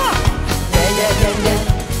 come on! Yeah, yeah, yeah, yeah.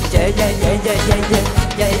 Yeah, yeah, yeah, yeah, yeah, yeah.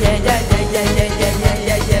 Yeah, yeah, yeah, yeah, yeah, yeah, yeah, yeah,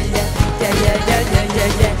 yeah, yeah, yeah. Yeah, yeah, yeah, yeah,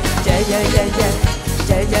 yeah, yeah. Yeah, yeah, yeah, yeah.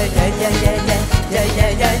 Yeah, yeah, yeah, yeah, yeah, yeah. Yeah,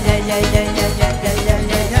 yeah, yeah, yeah, yeah, yeah, yeah, yeah, yeah,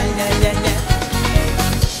 yeah, yeah, yeah, yeah.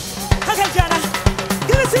 Okay, Jana,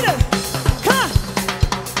 give us it. Come on.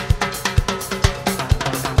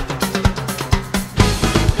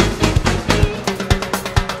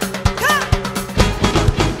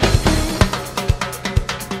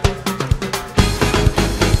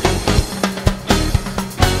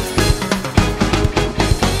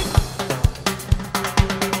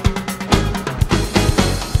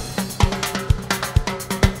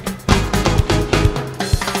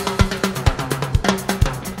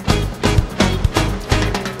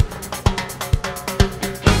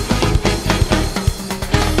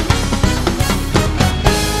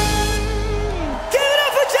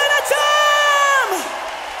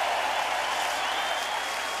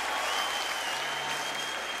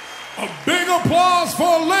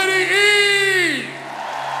 for Lady E!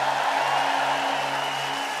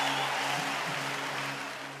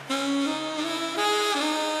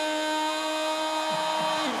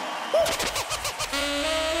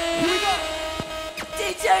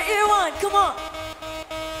 DJ Earone, come on.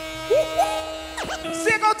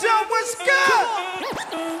 Single Joe, what's good?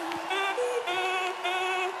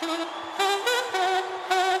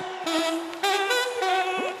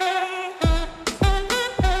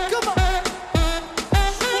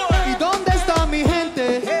 ¿Y dónde está mi gente?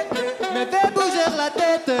 Me ve bouger la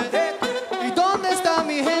tête. ¿Y dónde está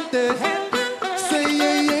mi gente? Say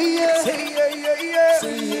yeah, yeah, yeah. Say yeah, yeah, yeah.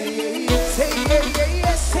 Say yeah, yeah, yeah. Say yeah, yeah,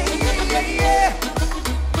 yeah. Say yeah, yeah, yeah.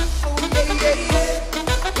 Oh, yeah, yeah, yeah.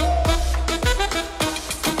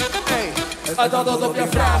 Hey. Adoro doppia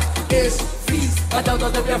fra, is vies. Adoro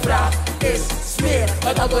doppia fra, is smeer.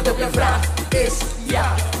 Adoro doppia fra, is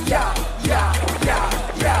ja, ja, ja, ja,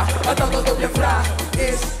 ja. Adoro doppia fra,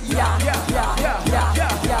 is ja, ja, ja, ja, ja, ja,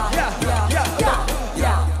 ja, ja, ja,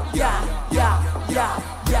 ja, ja, ja,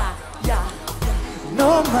 ja, ja.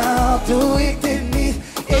 Normaal doe ik dit niet.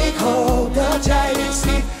 Ik hoop dat jij dit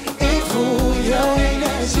ziet. Ik voel jouw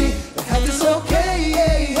energie. Het is oké,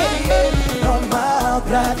 yeah, yeah, yeah. Normaal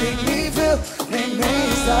praat ik niet veel. Nee,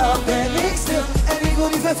 meestal ben ik stil. En ik wil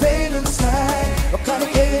niet vervelend zijn. Wat kan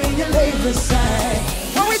ik hier in je leven zijn?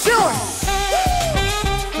 What we doing?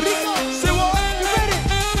 Rico, say what? You ready?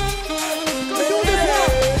 Go do this now.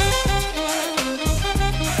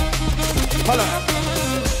 Hold on.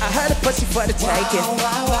 I heard a pussy for the taking.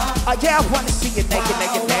 Oh yeah, I wanna see you naked,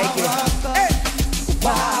 naked, naked. Hey.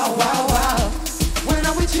 Wow, wow, wow. When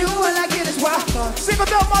I'm with you, all I get is wow. Single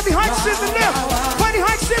down, Bobby Hikes in the left. Buddy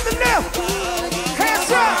Hikes in the left.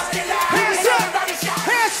 Hands up, hands up,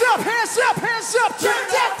 hands up, hands up, hands up. Turn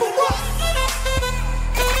down for what?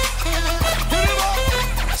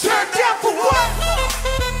 Turn down for what?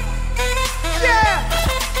 Yeah.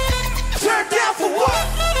 Turn down for what?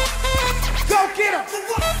 Go get him.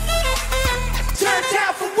 Turn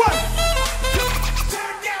down for what?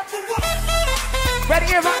 Turn down for what? Ready,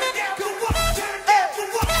 everybody?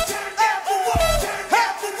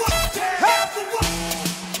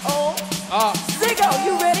 Ziggo,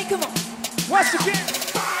 you ready? Come on. Once again,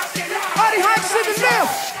 Buddy Hikes in the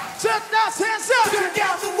left. Turn down, hands up. Turn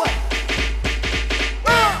down for what?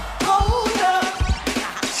 Hold up.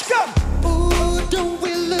 Let's go. Ooh, don't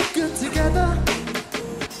we look good together?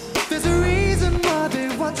 There's a reason why they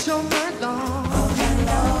watch all night long.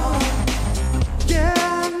 Yeah,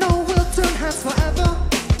 I know we'll turn heads forever.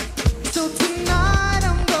 So tonight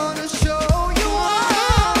I'm gonna show you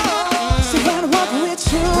all. So when I walk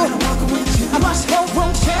with you, I watch the whole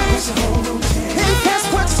room change. If that's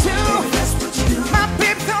what you do, my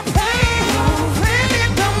baby don't pay.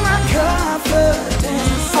 Playing on my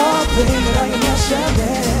confidence. Oh, baby, I can measure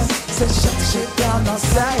this. So shut the shit down on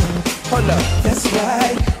sight. Hold up. That's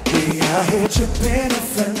right, we out here tripping and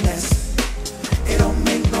finesse. It don't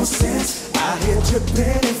make no sense. Out here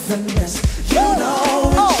tripping and finesse. You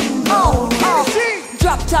know what you know.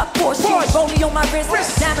 Drop top Porsche, rollie on my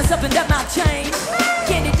wrist, diamonds up and down my chain.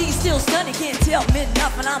 Candy D still stunning, can't tell me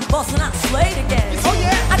nothing. I'm busting out Slade again. Oh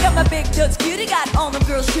yeah. I got my big Dutch cutie, got all them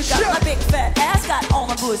girls shoot. Got my big fat ass, got all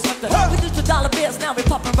my boys hooked up. We do $2 bills, now we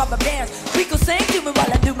popping rubber bands. We go sing to me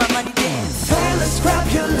while I do my money dance. Fellas, grab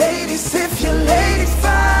your ladies if your lady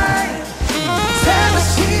fine. Tell her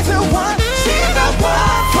she's the one, she's the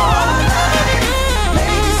one for life.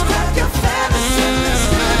 Ladies, grab your fellas and let's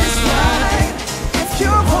do this right. If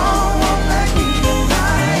you won't let me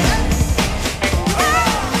tonight.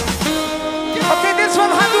 Okay, this one,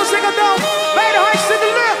 how do single down? Buddy Hikes in the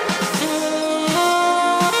left.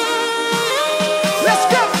 Let's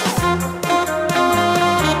go.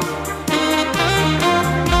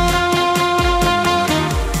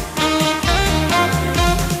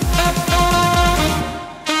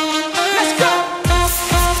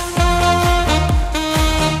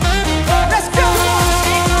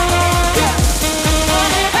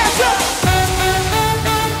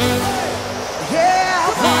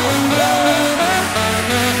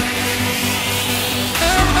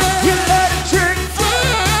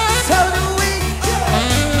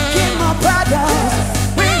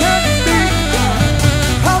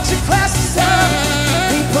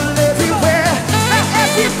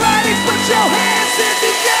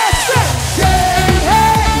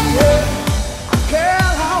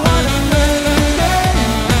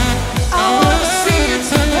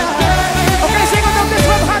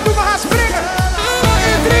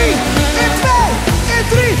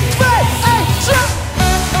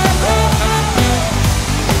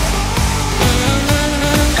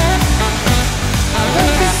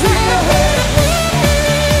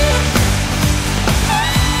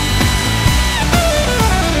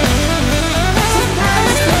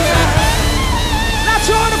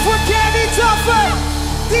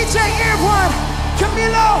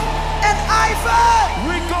 Camilo and Ivan.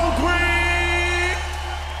 Rico Green.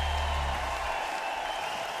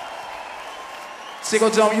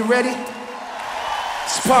 Single Dome, you ready?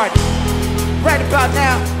 Let's party. Right about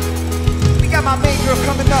now, we got my main girl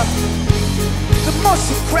coming up. The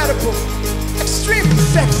most incredible, extremely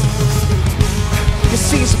sexy. You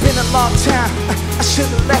see, it's been a long time. I should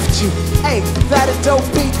have left you. Hey, that a dope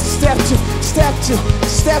beat. Step two, step two,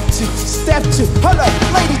 step two, step two. Hold up,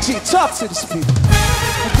 Lady G, talk to this people.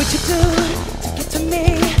 What would you do to get to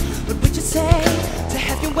me? What would you say to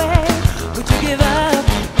have your way? Would you give up?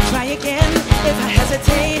 Try again if I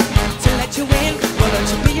hesitate to let you in. Well, don't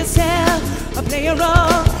you be yourself or play a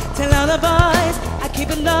role? Tell all the boys I keep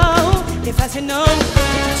it low. If I say no,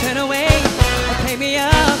 would you turn away or play me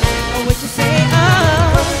up? Or would you say,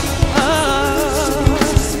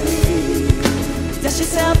 dust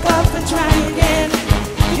yourself off and try again.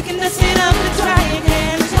 You can dust it up and try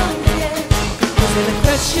again. Cause at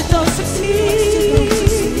first you don't succeed.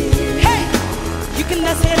 Hey! You can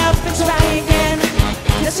dust it up and try again.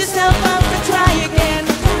 Dust yourself up and try again.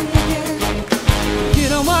 You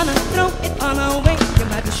don't wanna throw it all away. You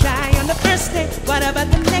might be shy on the first day. What about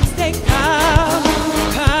the next day? Come,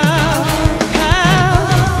 come,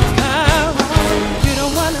 come, come. You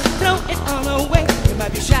don't wanna throw it all away. You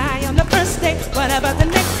might be shy on the first day. What about the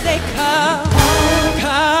next day? Come,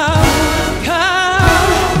 come, come.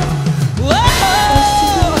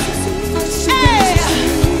 Whoa, hey,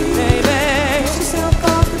 baby,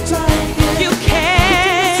 you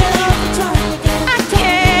can, I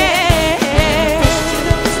can.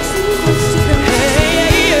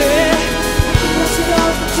 Hey, yeah.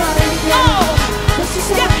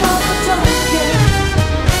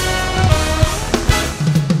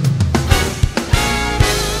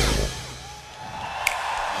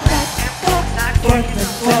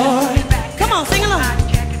 Come on, sing along.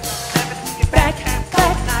 Back,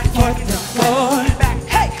 forth and forth.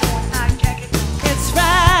 Hey, it's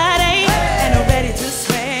Friday and I'm ready to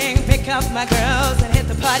swing. Pick up my girls and hit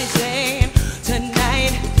the party scene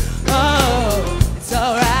tonight. Oh, it's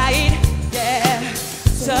alright, yeah.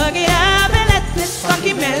 So get up and let this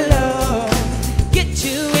funky mellow get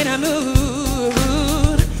you in a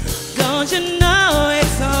mood. Don't you know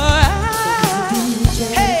it's alright?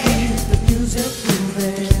 Hey.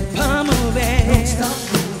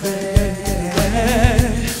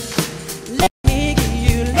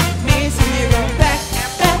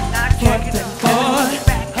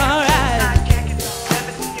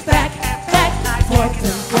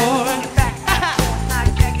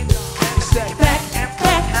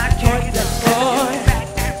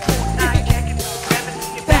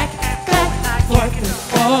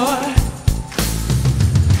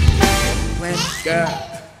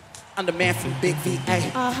 I'm the man from Big VA.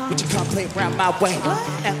 Would you come play around my way?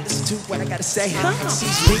 Now listen to what I gotta say.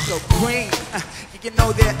 Sees Rico Green. You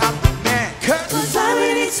know that I'm the man. Cause I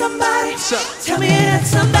really need somebody. Tell me that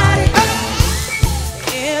somebody.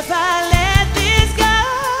 If I let this go,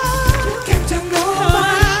 you can't tell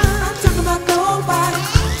nobody. I'm talking about nobody.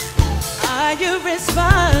 Are you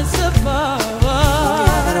responsible? Oh,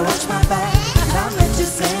 I gotta watch my back. I'll let you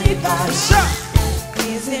say anybody.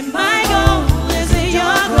 Is it my goal? Is it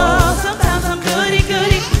your goal? Sometimes I'm goody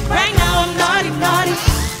goody. Right now I'm naughty naughty.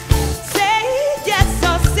 Say yes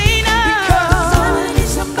or say no. Because I really need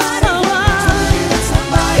somebody.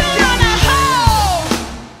 You're on a hoe.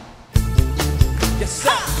 Yes,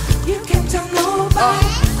 sir. You can't tell nobody.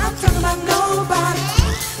 I'm talking about nobody.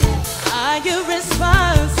 Are you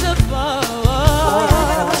responsible? Oh, I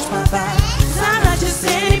gotta watch my back. I'm not just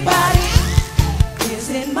anybody. Is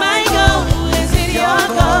it my goal? Is it your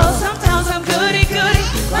goal? Sometimes I'm goody goody.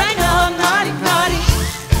 Right now I'm naughty naughty.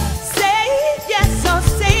 Say yes or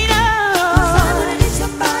say no. 'Cause I really need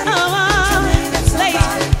somebody. Tell me that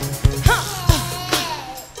somebody.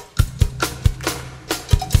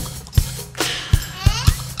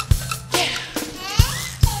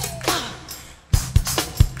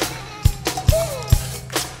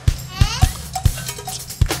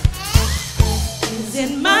 Is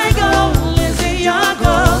it my goal? Is it your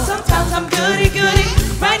goal? Sometimes I'm goody goody.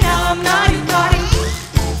 Right now I'm naughty naughty.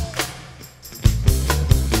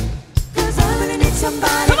 'Cause I really need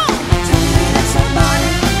somebody. Come on, tell me that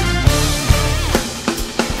somebody.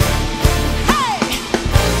 Hey,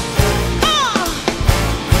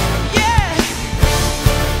 yeah.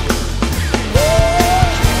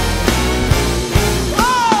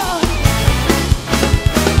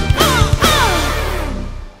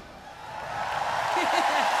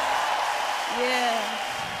 Yeah.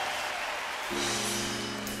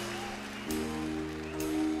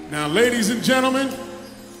 Now, ladies and gentlemen,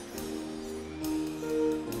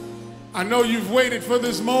 I know you've waited for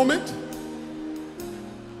this moment.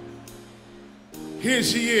 Here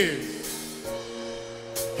she is,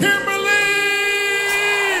 Kimberly!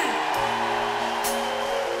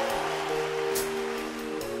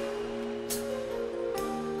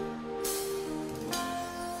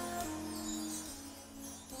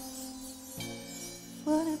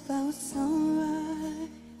 What about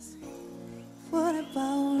sunrise? What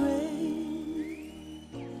about rain?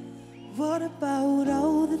 What about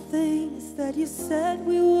all the things that you said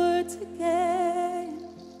we were to get?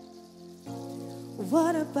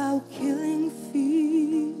 What about killing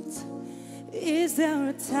feet? Is there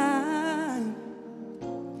a time?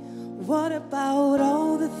 What about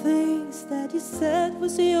all the things that you said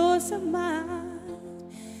was yours and mine?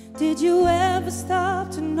 Did you ever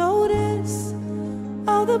stop to notice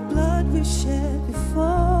all the blood we shed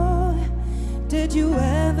before? Did you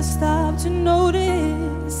ever stop to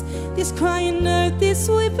notice this crying earth, these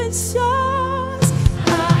weeping shores?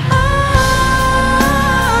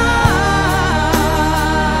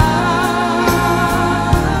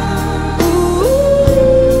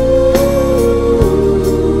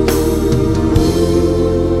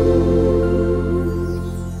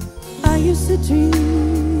 I used to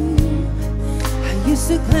dream, I used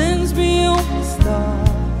to cleanse beyond the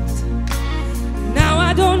stars. Now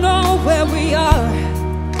I don't know where we are,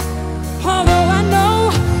 although I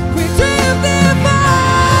know we drifted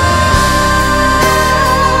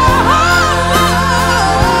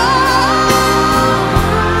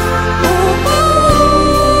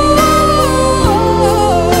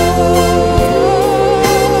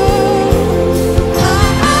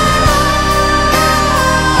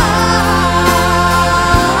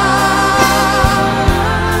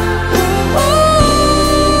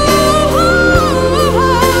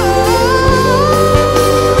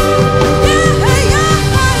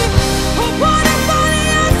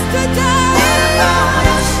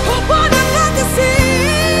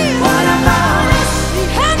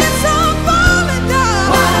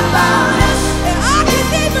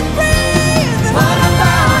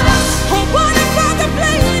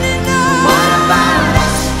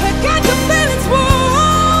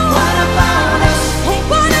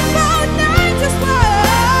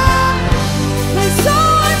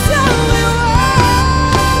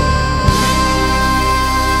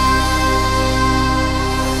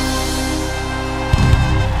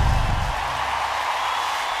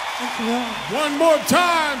One more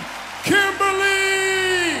time,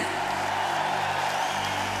 Kimberly!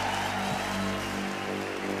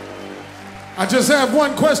 I just have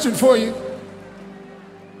one question for you.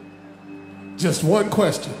 Just one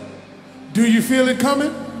question. Do you feel it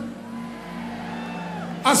coming?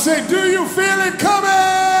 I say, do you feel it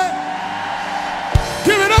coming?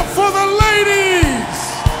 Give it up for the ladies!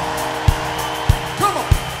 Come on.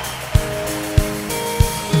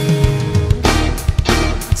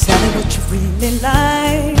 Tell me what you really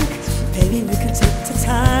like. Baby, we can take the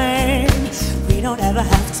time. We don't ever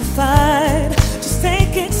have to fight. Just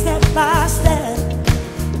take it step by step.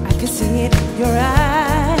 I can see it in your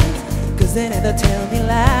eyes, 'cause they never tell me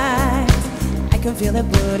lies. I can feel the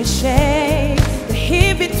booty shake, the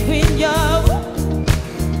heat between you.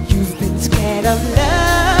 You've been scared of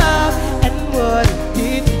love and what it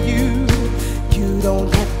did to you. You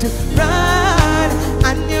don't have to run.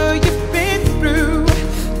 I know you've been through.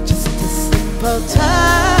 Just a simple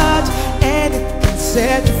touch and it can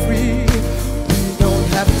set you free. You don't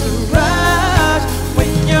have to rush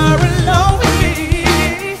when you're alone with me.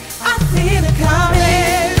 I feel it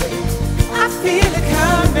coming. I feel it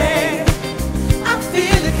coming. I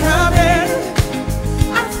feel it coming.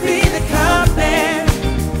 I feel it coming.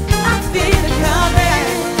 I feel it coming.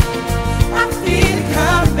 I feel it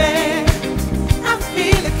coming. I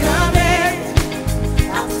feel it coming.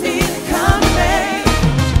 I feel it coming.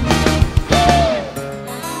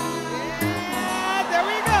 There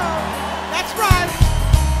we go. That's right.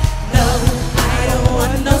 No, I don't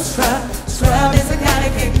want no scrub. Scrub is a guy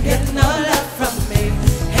that can't get no love from me.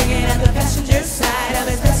 Hanging at the passenger side of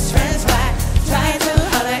his best friend's ride, trying to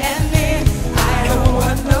holler at me. I don't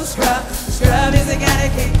want no scrub. Scrub is a guy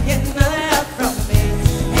that can't get no love from me.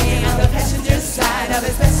 Hanging on the passenger side of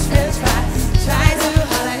his best friend's ride, trying to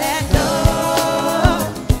holler at no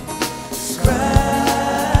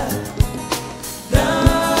scrub. No,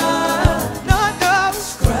 no, no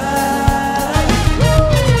scrub.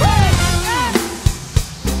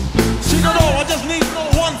 She don't know, I just need to know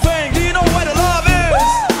one thing. Do you know where the love is?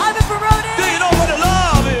 I'm a Ferroni. Do you know where the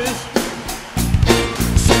love is?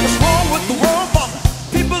 Something's wrong with the world, mama.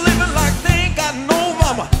 People living like they ain't got no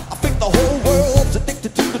mama. I think the whole world's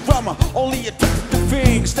addicted to the drama. Only addicted to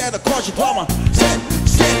things that cause you drama. Said,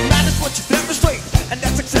 now that's what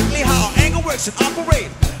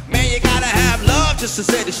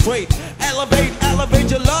so set it straight. Elevate, elevate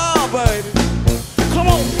your love, baby. Come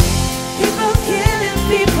on. People killing,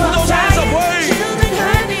 people dying, children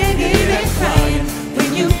hurting, even crying. When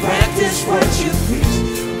you practice what you preach,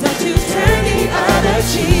 don't you turn the other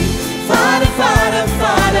cheek. Father, Father,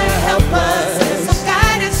 Father, help us. Some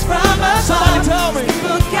guidance from us. Somebody tell me.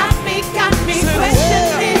 People got me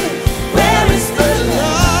questioning. Where is the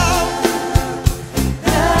love?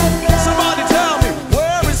 Somebody tell me,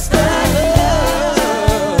 where is the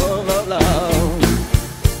love?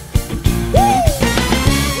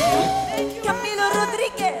 Camilo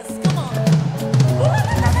Rodriguez, come on.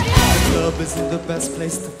 Club isn't the best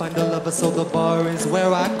place to find a lover, so the bar is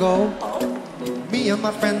where I go. Me and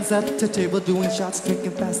my friends at the table doing shots,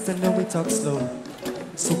 drinking fast, and then we talk slow.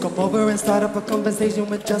 So come over and start up a conversation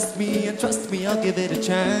with just me, and trust me, I'll give it a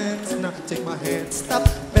chance. Now take my hand, stop,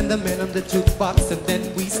 bend the man on the jukebox, and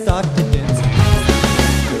then we start to dance.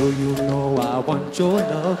 Girl, you know I want your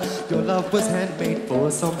love. Your love was handmade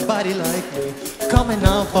for somebody like me. Come and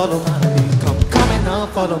now follow my lead. Come and now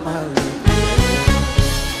follow my lead.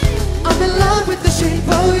 I'm in love with the shape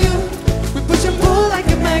of you. We push and pull like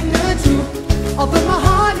a magnet too. Although my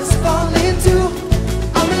heart is falling too.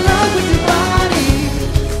 I'm in love with your body.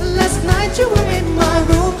 Last night you were in my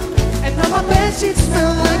room, and now my bed sheets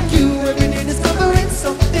smell like you. Every day discovering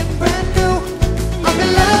something brand new. I'm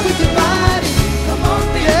in love with your body. Come on,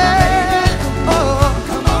 be my baby. Oh,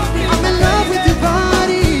 come on, be I'm in love with your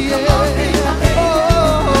body. Come on, be my baby. Oh,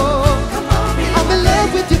 come on, be I'm in love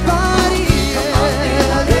with your body. Come on, be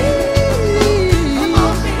my baby. Come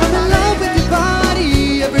on, be I'm in love with your body.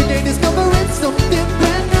 Every day discovering something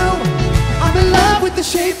brand new. I'm in love with the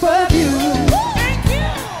shape of you.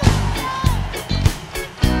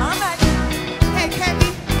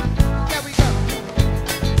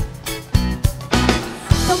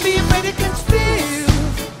 Don't be afraid to confuse,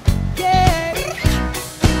 yeah.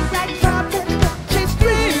 Like dropping, chase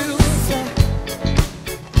thrills.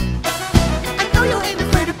 I know you ain't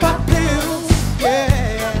afraid to pop pills,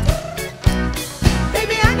 yeah.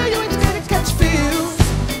 Baby, I know you ain't afraid to catch feels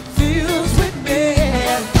with me.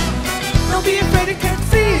 Don't be afraid to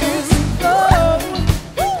confuse, oh.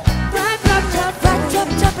 Right,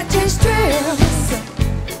 drop, and chase thrills.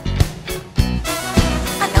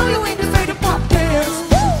 I know you ain't afraid to pop pills.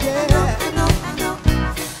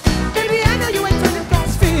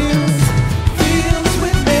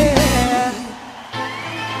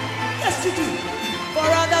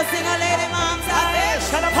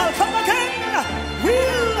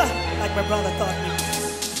 Like my brother taught me.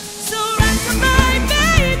 So rock-a-bye,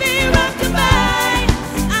 baby, rock-a-bye.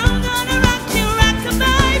 I'm gonna rock you,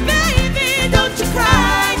 rock-a-bye, baby, don't you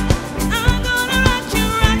cry. I'm gonna rock you,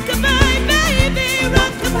 rock-a-bye, baby,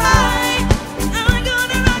 rock-a-bye. I'm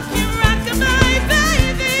gonna rock you, rock-a-bye,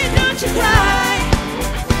 baby, don't you cry.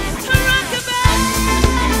 Rock-a-bye.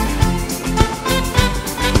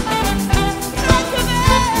 Rock-a-bye.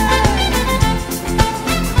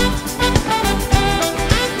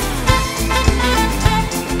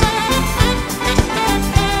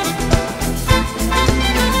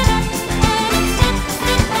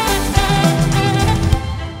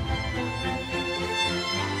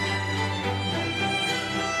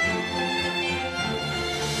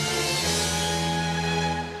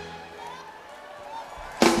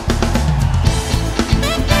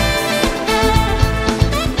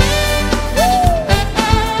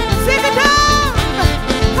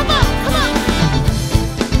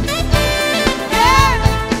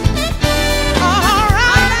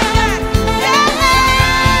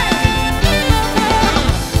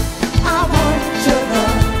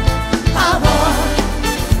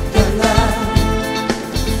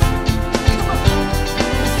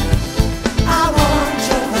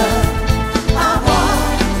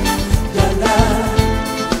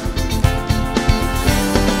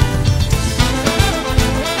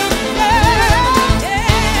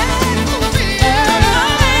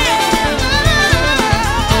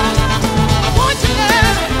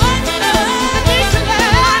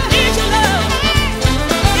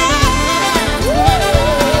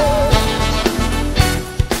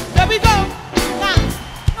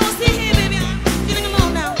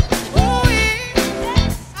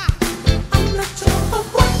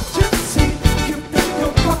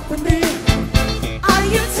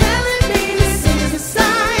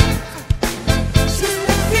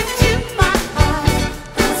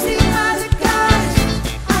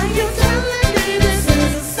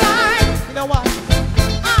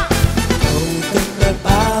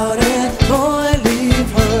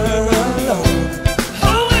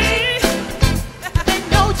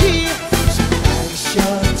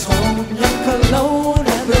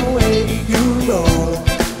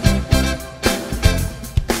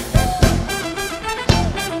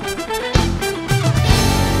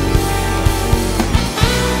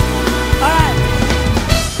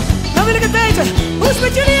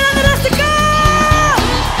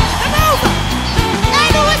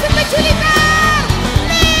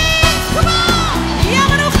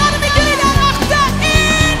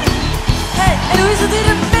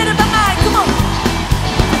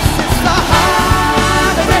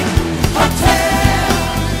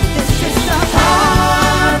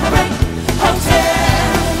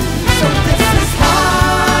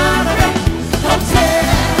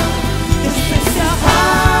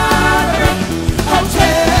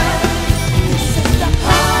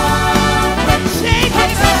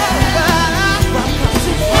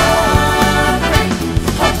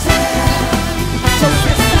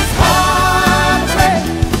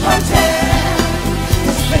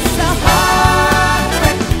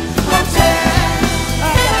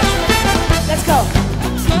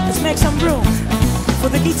 for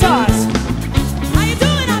the guitars. How you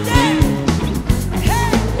doing out there?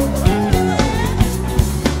 Hey! Come on!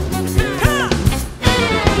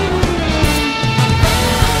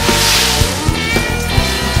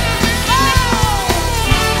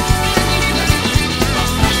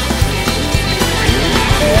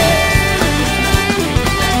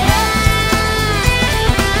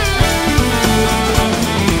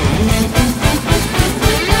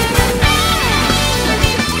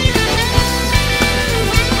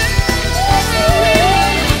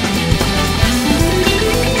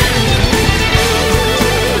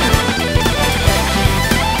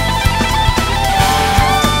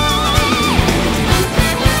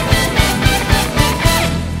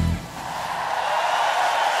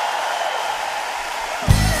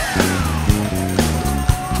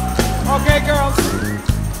 Okay, girls.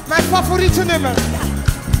 Mijn favoriete nummer.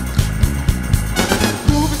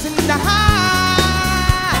 Groove is in the house.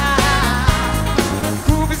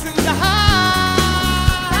 Groove is in the house.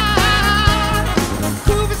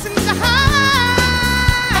 Groove is in the house.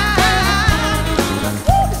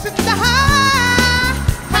 Groove is in the house.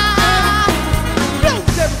 Blow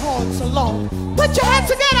them horns along. Put your hands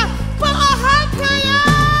together for a high player.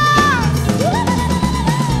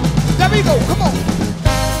 There we go. Come on.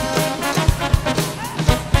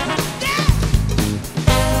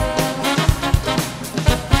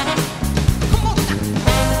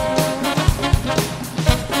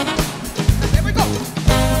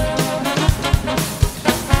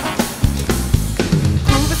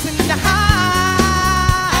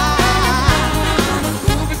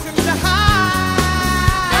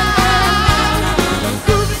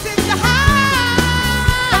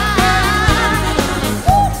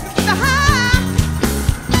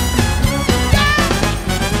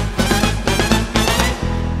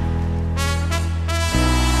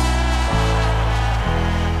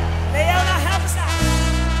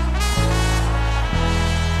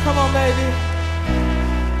 Come on, baby.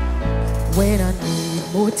 When I need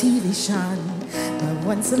motivation, the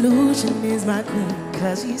one solution is my queen,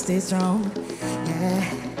 cause she stays strong. Yeah,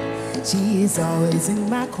 she is always in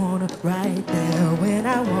my corner, right there when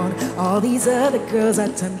I want. All these other girls are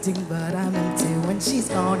tempting, but I'm empty when she's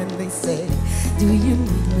gone. And they say, do you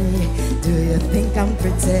need me? Do you think I'm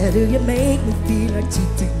pretty? Do you make me feel like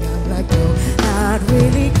cheating? I'm like, no, not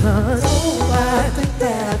really, cause I think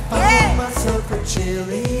that I found myself a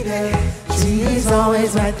cheerleader. She's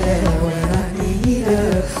always right there when I need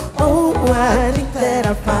her. Oh, I think that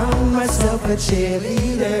I found myself a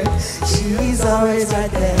cheerleader. She's always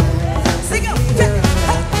right there. Sing it!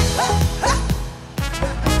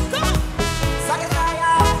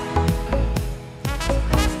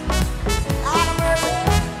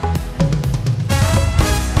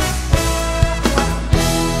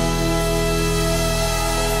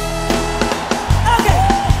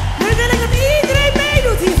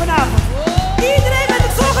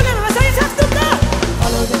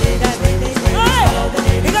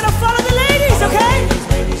 Follow the ladies, okay?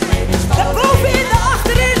 De bovenin, de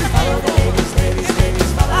achterin.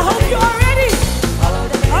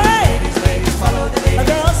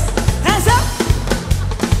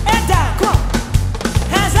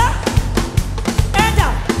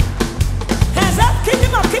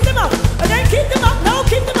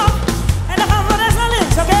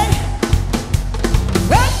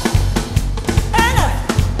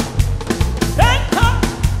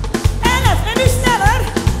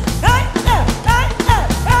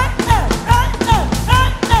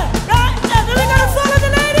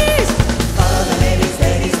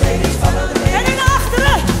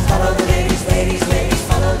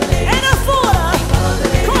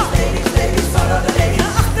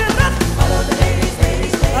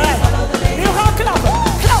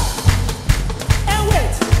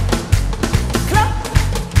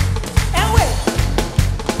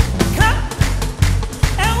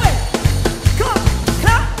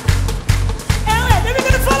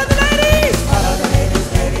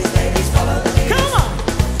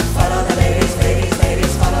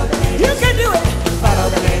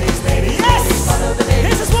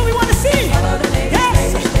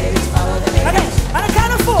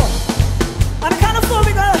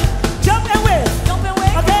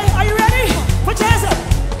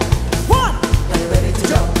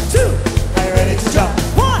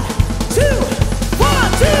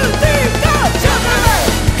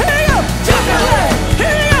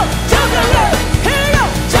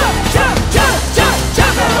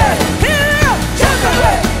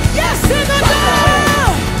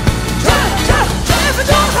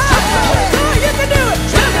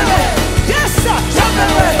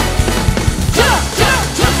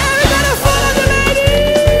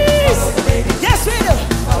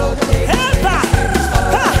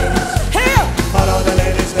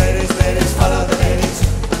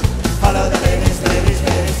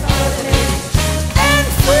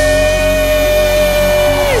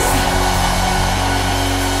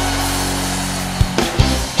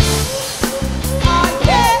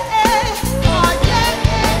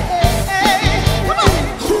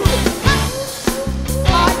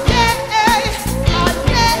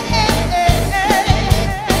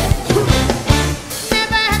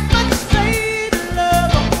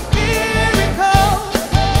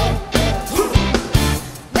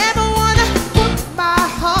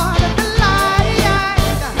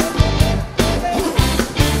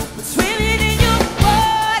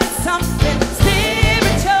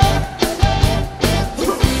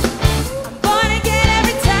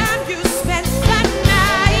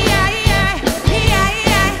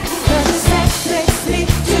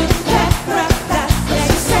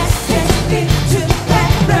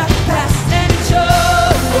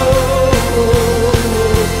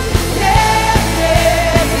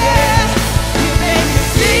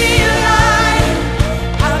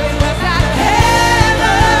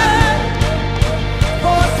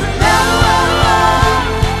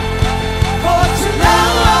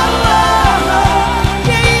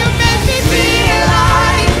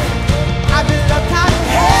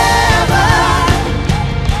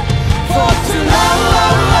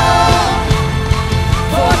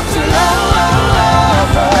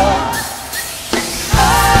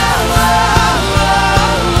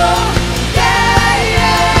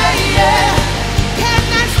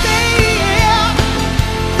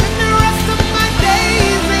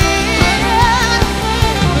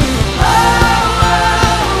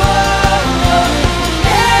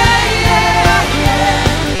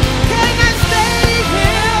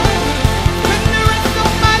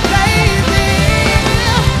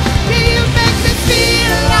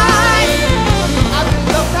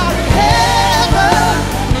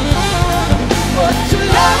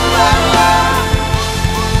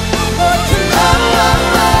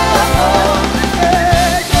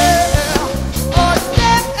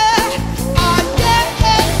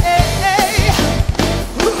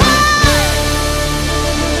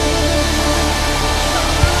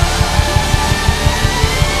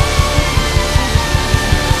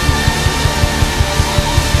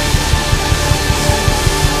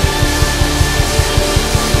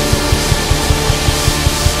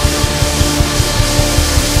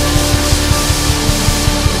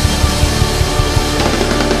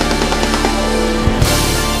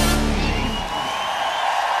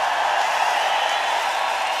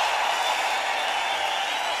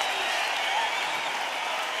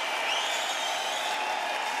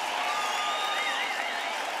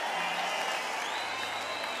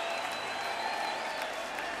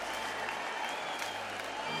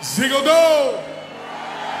 Ziggle-do.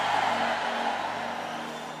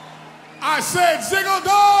 I said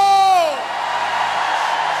ziggle-do.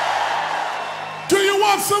 Do you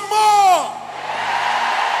want some more?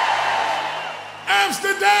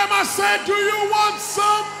 Amsterdam, I said, do you want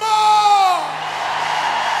some more?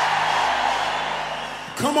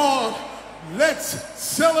 Come on, let's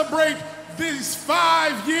celebrate these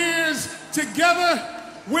 5 years together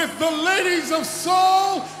with the Ladies of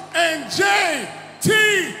Soul and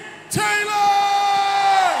J.T. Taylor!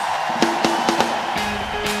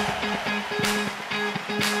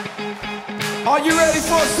 Are you ready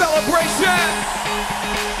for a celebration?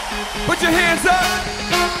 Put your hands up.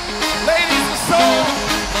 Ladies of Soul.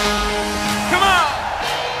 Come on.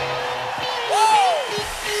 Woo!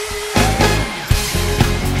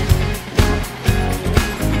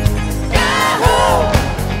 Yahoo!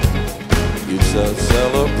 It's a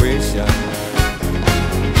celebration.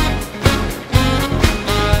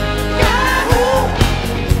 Yahoo!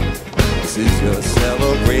 This is your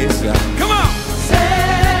celebration. Come on.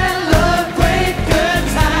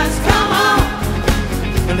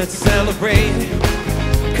 Let's celebrate.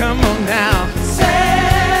 Come on now.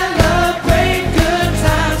 Celebrate good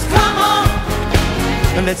times. Come on.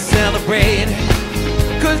 Let's celebrate.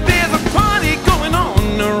 'Cause there's a party going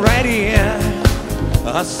on right here.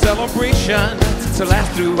 A celebration to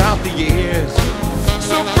last throughout the years.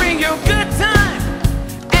 So bring your good time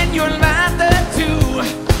and your laughter too.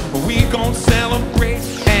 We gon' celebrate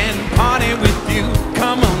and party with you.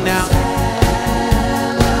 Come on now.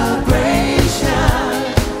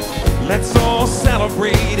 Let's all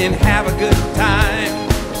celebrate and have a good time.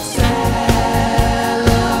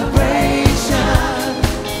 Celebration.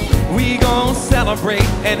 We gon' celebrate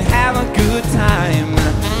and have a good time.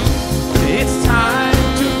 It's time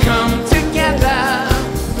to come together.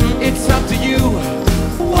 It's up to you.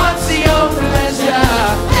 What's your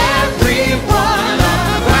pleasure? Everyone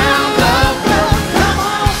around the world, come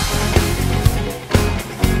on.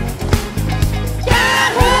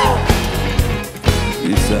 Yahoo!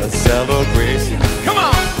 It's a celebration. Come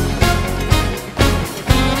on.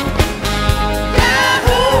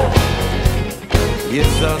 Yahoo!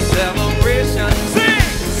 It's a celebration. Sing.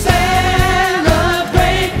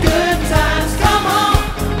 Celebrate good times. Come on.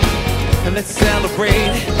 And let's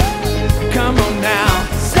celebrate. Come on now.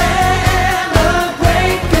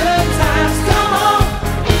 Celebrate good times. Come on.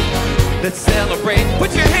 Let's celebrate.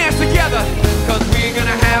 Put your hands together, 'cause we're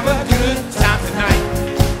gonna have a good time tonight.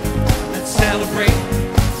 Let's celebrate.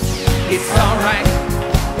 It's alright.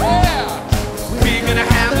 Yeah. We're gonna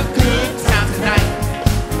have a good time tonight.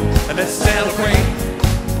 Let's celebrate.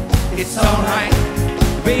 It's alright.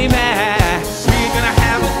 Baby, we're gonna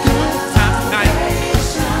have a good time tonight.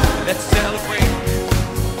 Let's celebrate.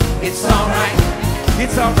 It's alright.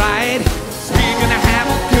 It's alright. We're gonna have a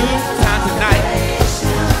good time tonight.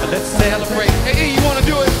 Let's celebrate. Hey, you wanna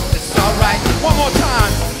do it? It's alright. One more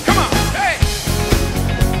time. Come on. Hey.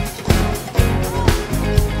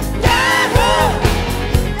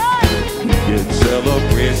 Good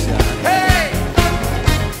celebration. Hey!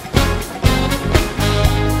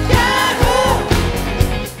 Yahoo!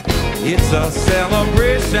 It's a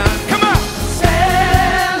celebration. Come on!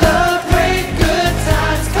 Celebrate good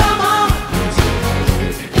times. Come on.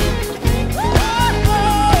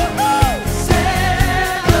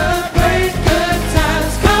 Celebrate good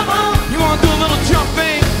times. Come on. You wanna do a little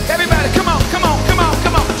jumping? Everybody, come on, come on, come on,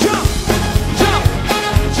 come on. Jump, jump,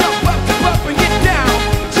 jump up and get down.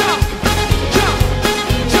 Jump, jump,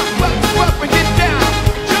 jump up and get down.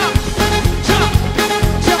 Jump, jump,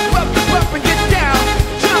 jump up and get down.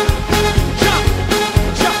 Jump, jump,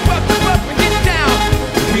 jump up and get down.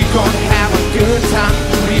 We gonna have a good time.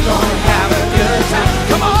 We gonna have a good time.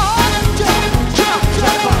 Come on. Jump, jump,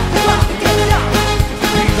 jump up and get down.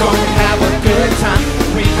 We gonna have a good time.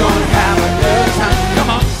 We gonna have a good time. Come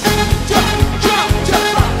on. Jump, jump,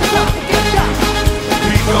 jump up and get down.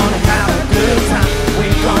 We gonna have a good time. We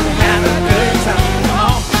gonna have a good time. Come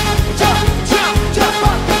on. Jump, jump, jump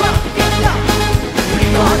up and get down. We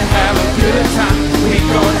gonna have a good time. We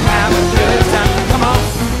gonna have a good time. Come on.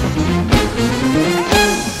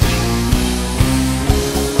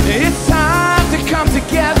 It's time to come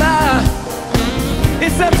together.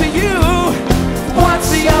 It's up to you.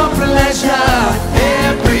 What's your pleasure?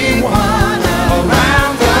 Everyone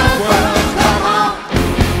around the world, come on.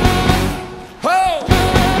 Oh,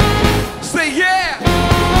 say yeah.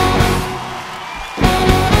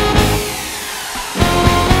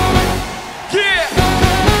 Yeah.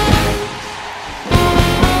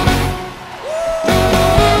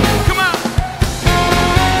 Come on.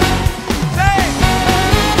 Hey.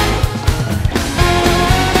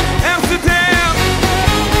 Amsterdam.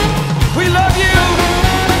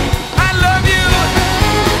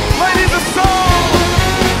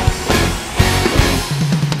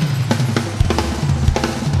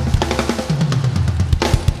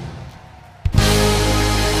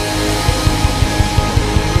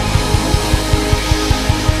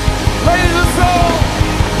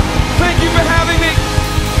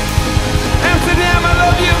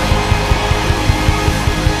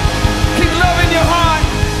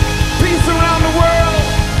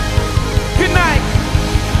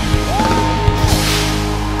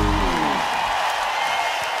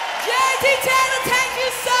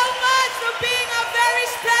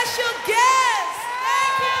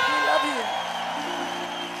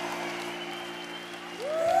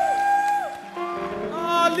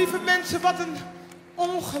 mensen, wat een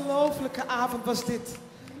ongelofelijke avond was dit.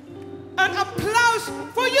 Een applaus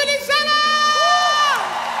voor jullie zelf!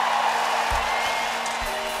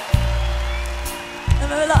 En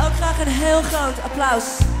we willen ook graag een heel groot applaus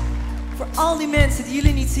voor al die mensen die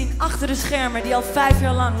jullie niet zien achter de schermen, die al 5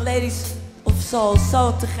 jaar lang Ladies of Soul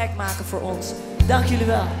zo te gek maken voor ons. Dank jullie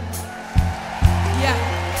wel. Ja.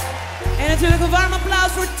 En natuurlijk een warm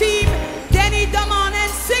applaus voor team Danny Damon en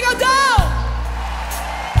Siggo Doe.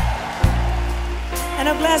 En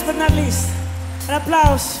ook last but not least, een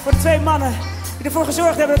applaus voor de 2 mannen die ervoor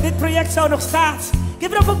gezorgd hebben dat dit project zo nog staat. Ik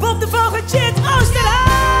heb er op voor Bob de Vogel en Chit Oosterhuis.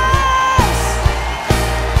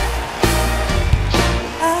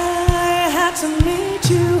 I had to meet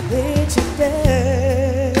you here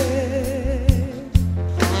today.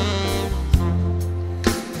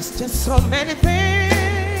 There's just so many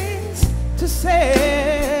things to say.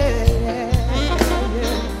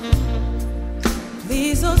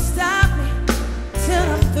 Please don't stop me till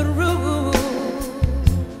I'm through.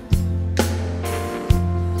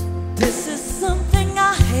 This is something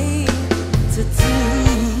I hate to do.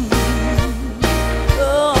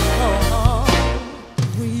 Oh,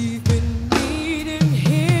 we've been meeting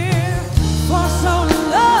here for so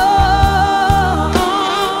long.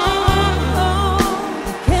 I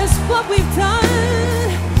guess what we've done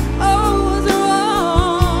was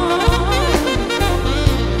wrong.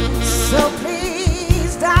 So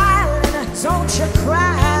please, darling, don't you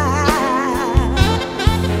cry.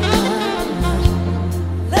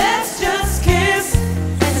 Let's just kiss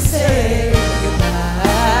and say goodbye.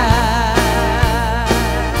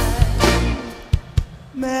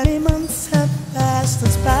 Many months have passed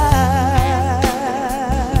us by.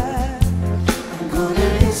 I'm gonna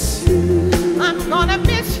miss you. I'm gonna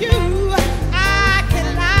miss you. I can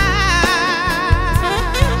lie.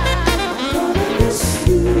 I'm gonna miss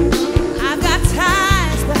you. I've got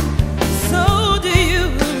ties, but so do you.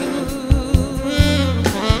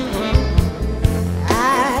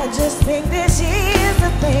 I just think this is the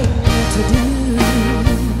thing to do.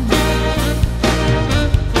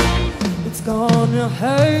 It's gonna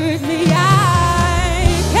hurt me, I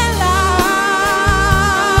can't lie.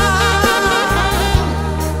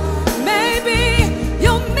 Maybe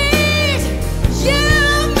you'll meet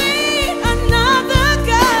another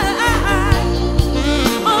guy.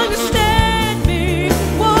 Understand me,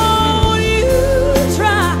 won't you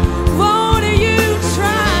try? Won't you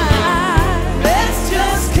try? Let's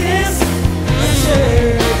just kiss and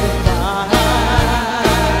say goodbye.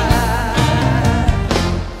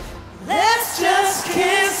 Let's just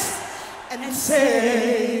kiss and say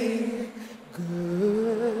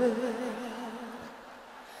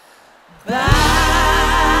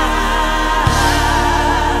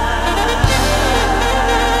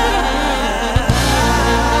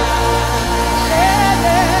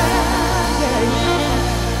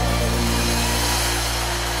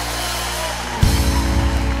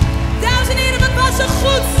Dames en heren, wat was zo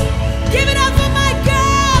goed. Give it up for my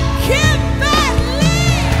girl, Kimberly.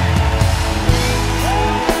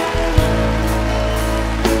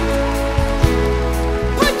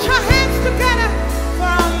 Put your hands together for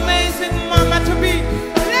our amazing mama to be,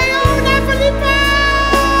 Leona Filippo.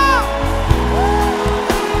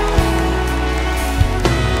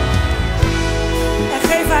 En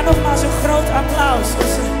geef haar nogmaals een groot applaus.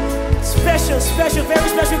 Onze special, very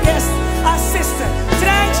special guest, our sister,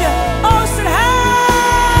 Treintje Oosterhuis.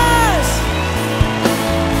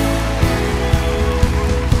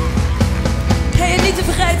 hey, en niet te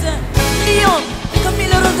vergeten, Leon,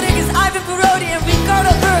 Camilo Rodriguez, Ivan Parodi en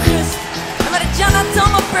Ricardo Burgers. En Mariana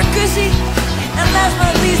Tom op percussie. En last but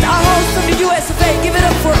not least, our host from the US of A,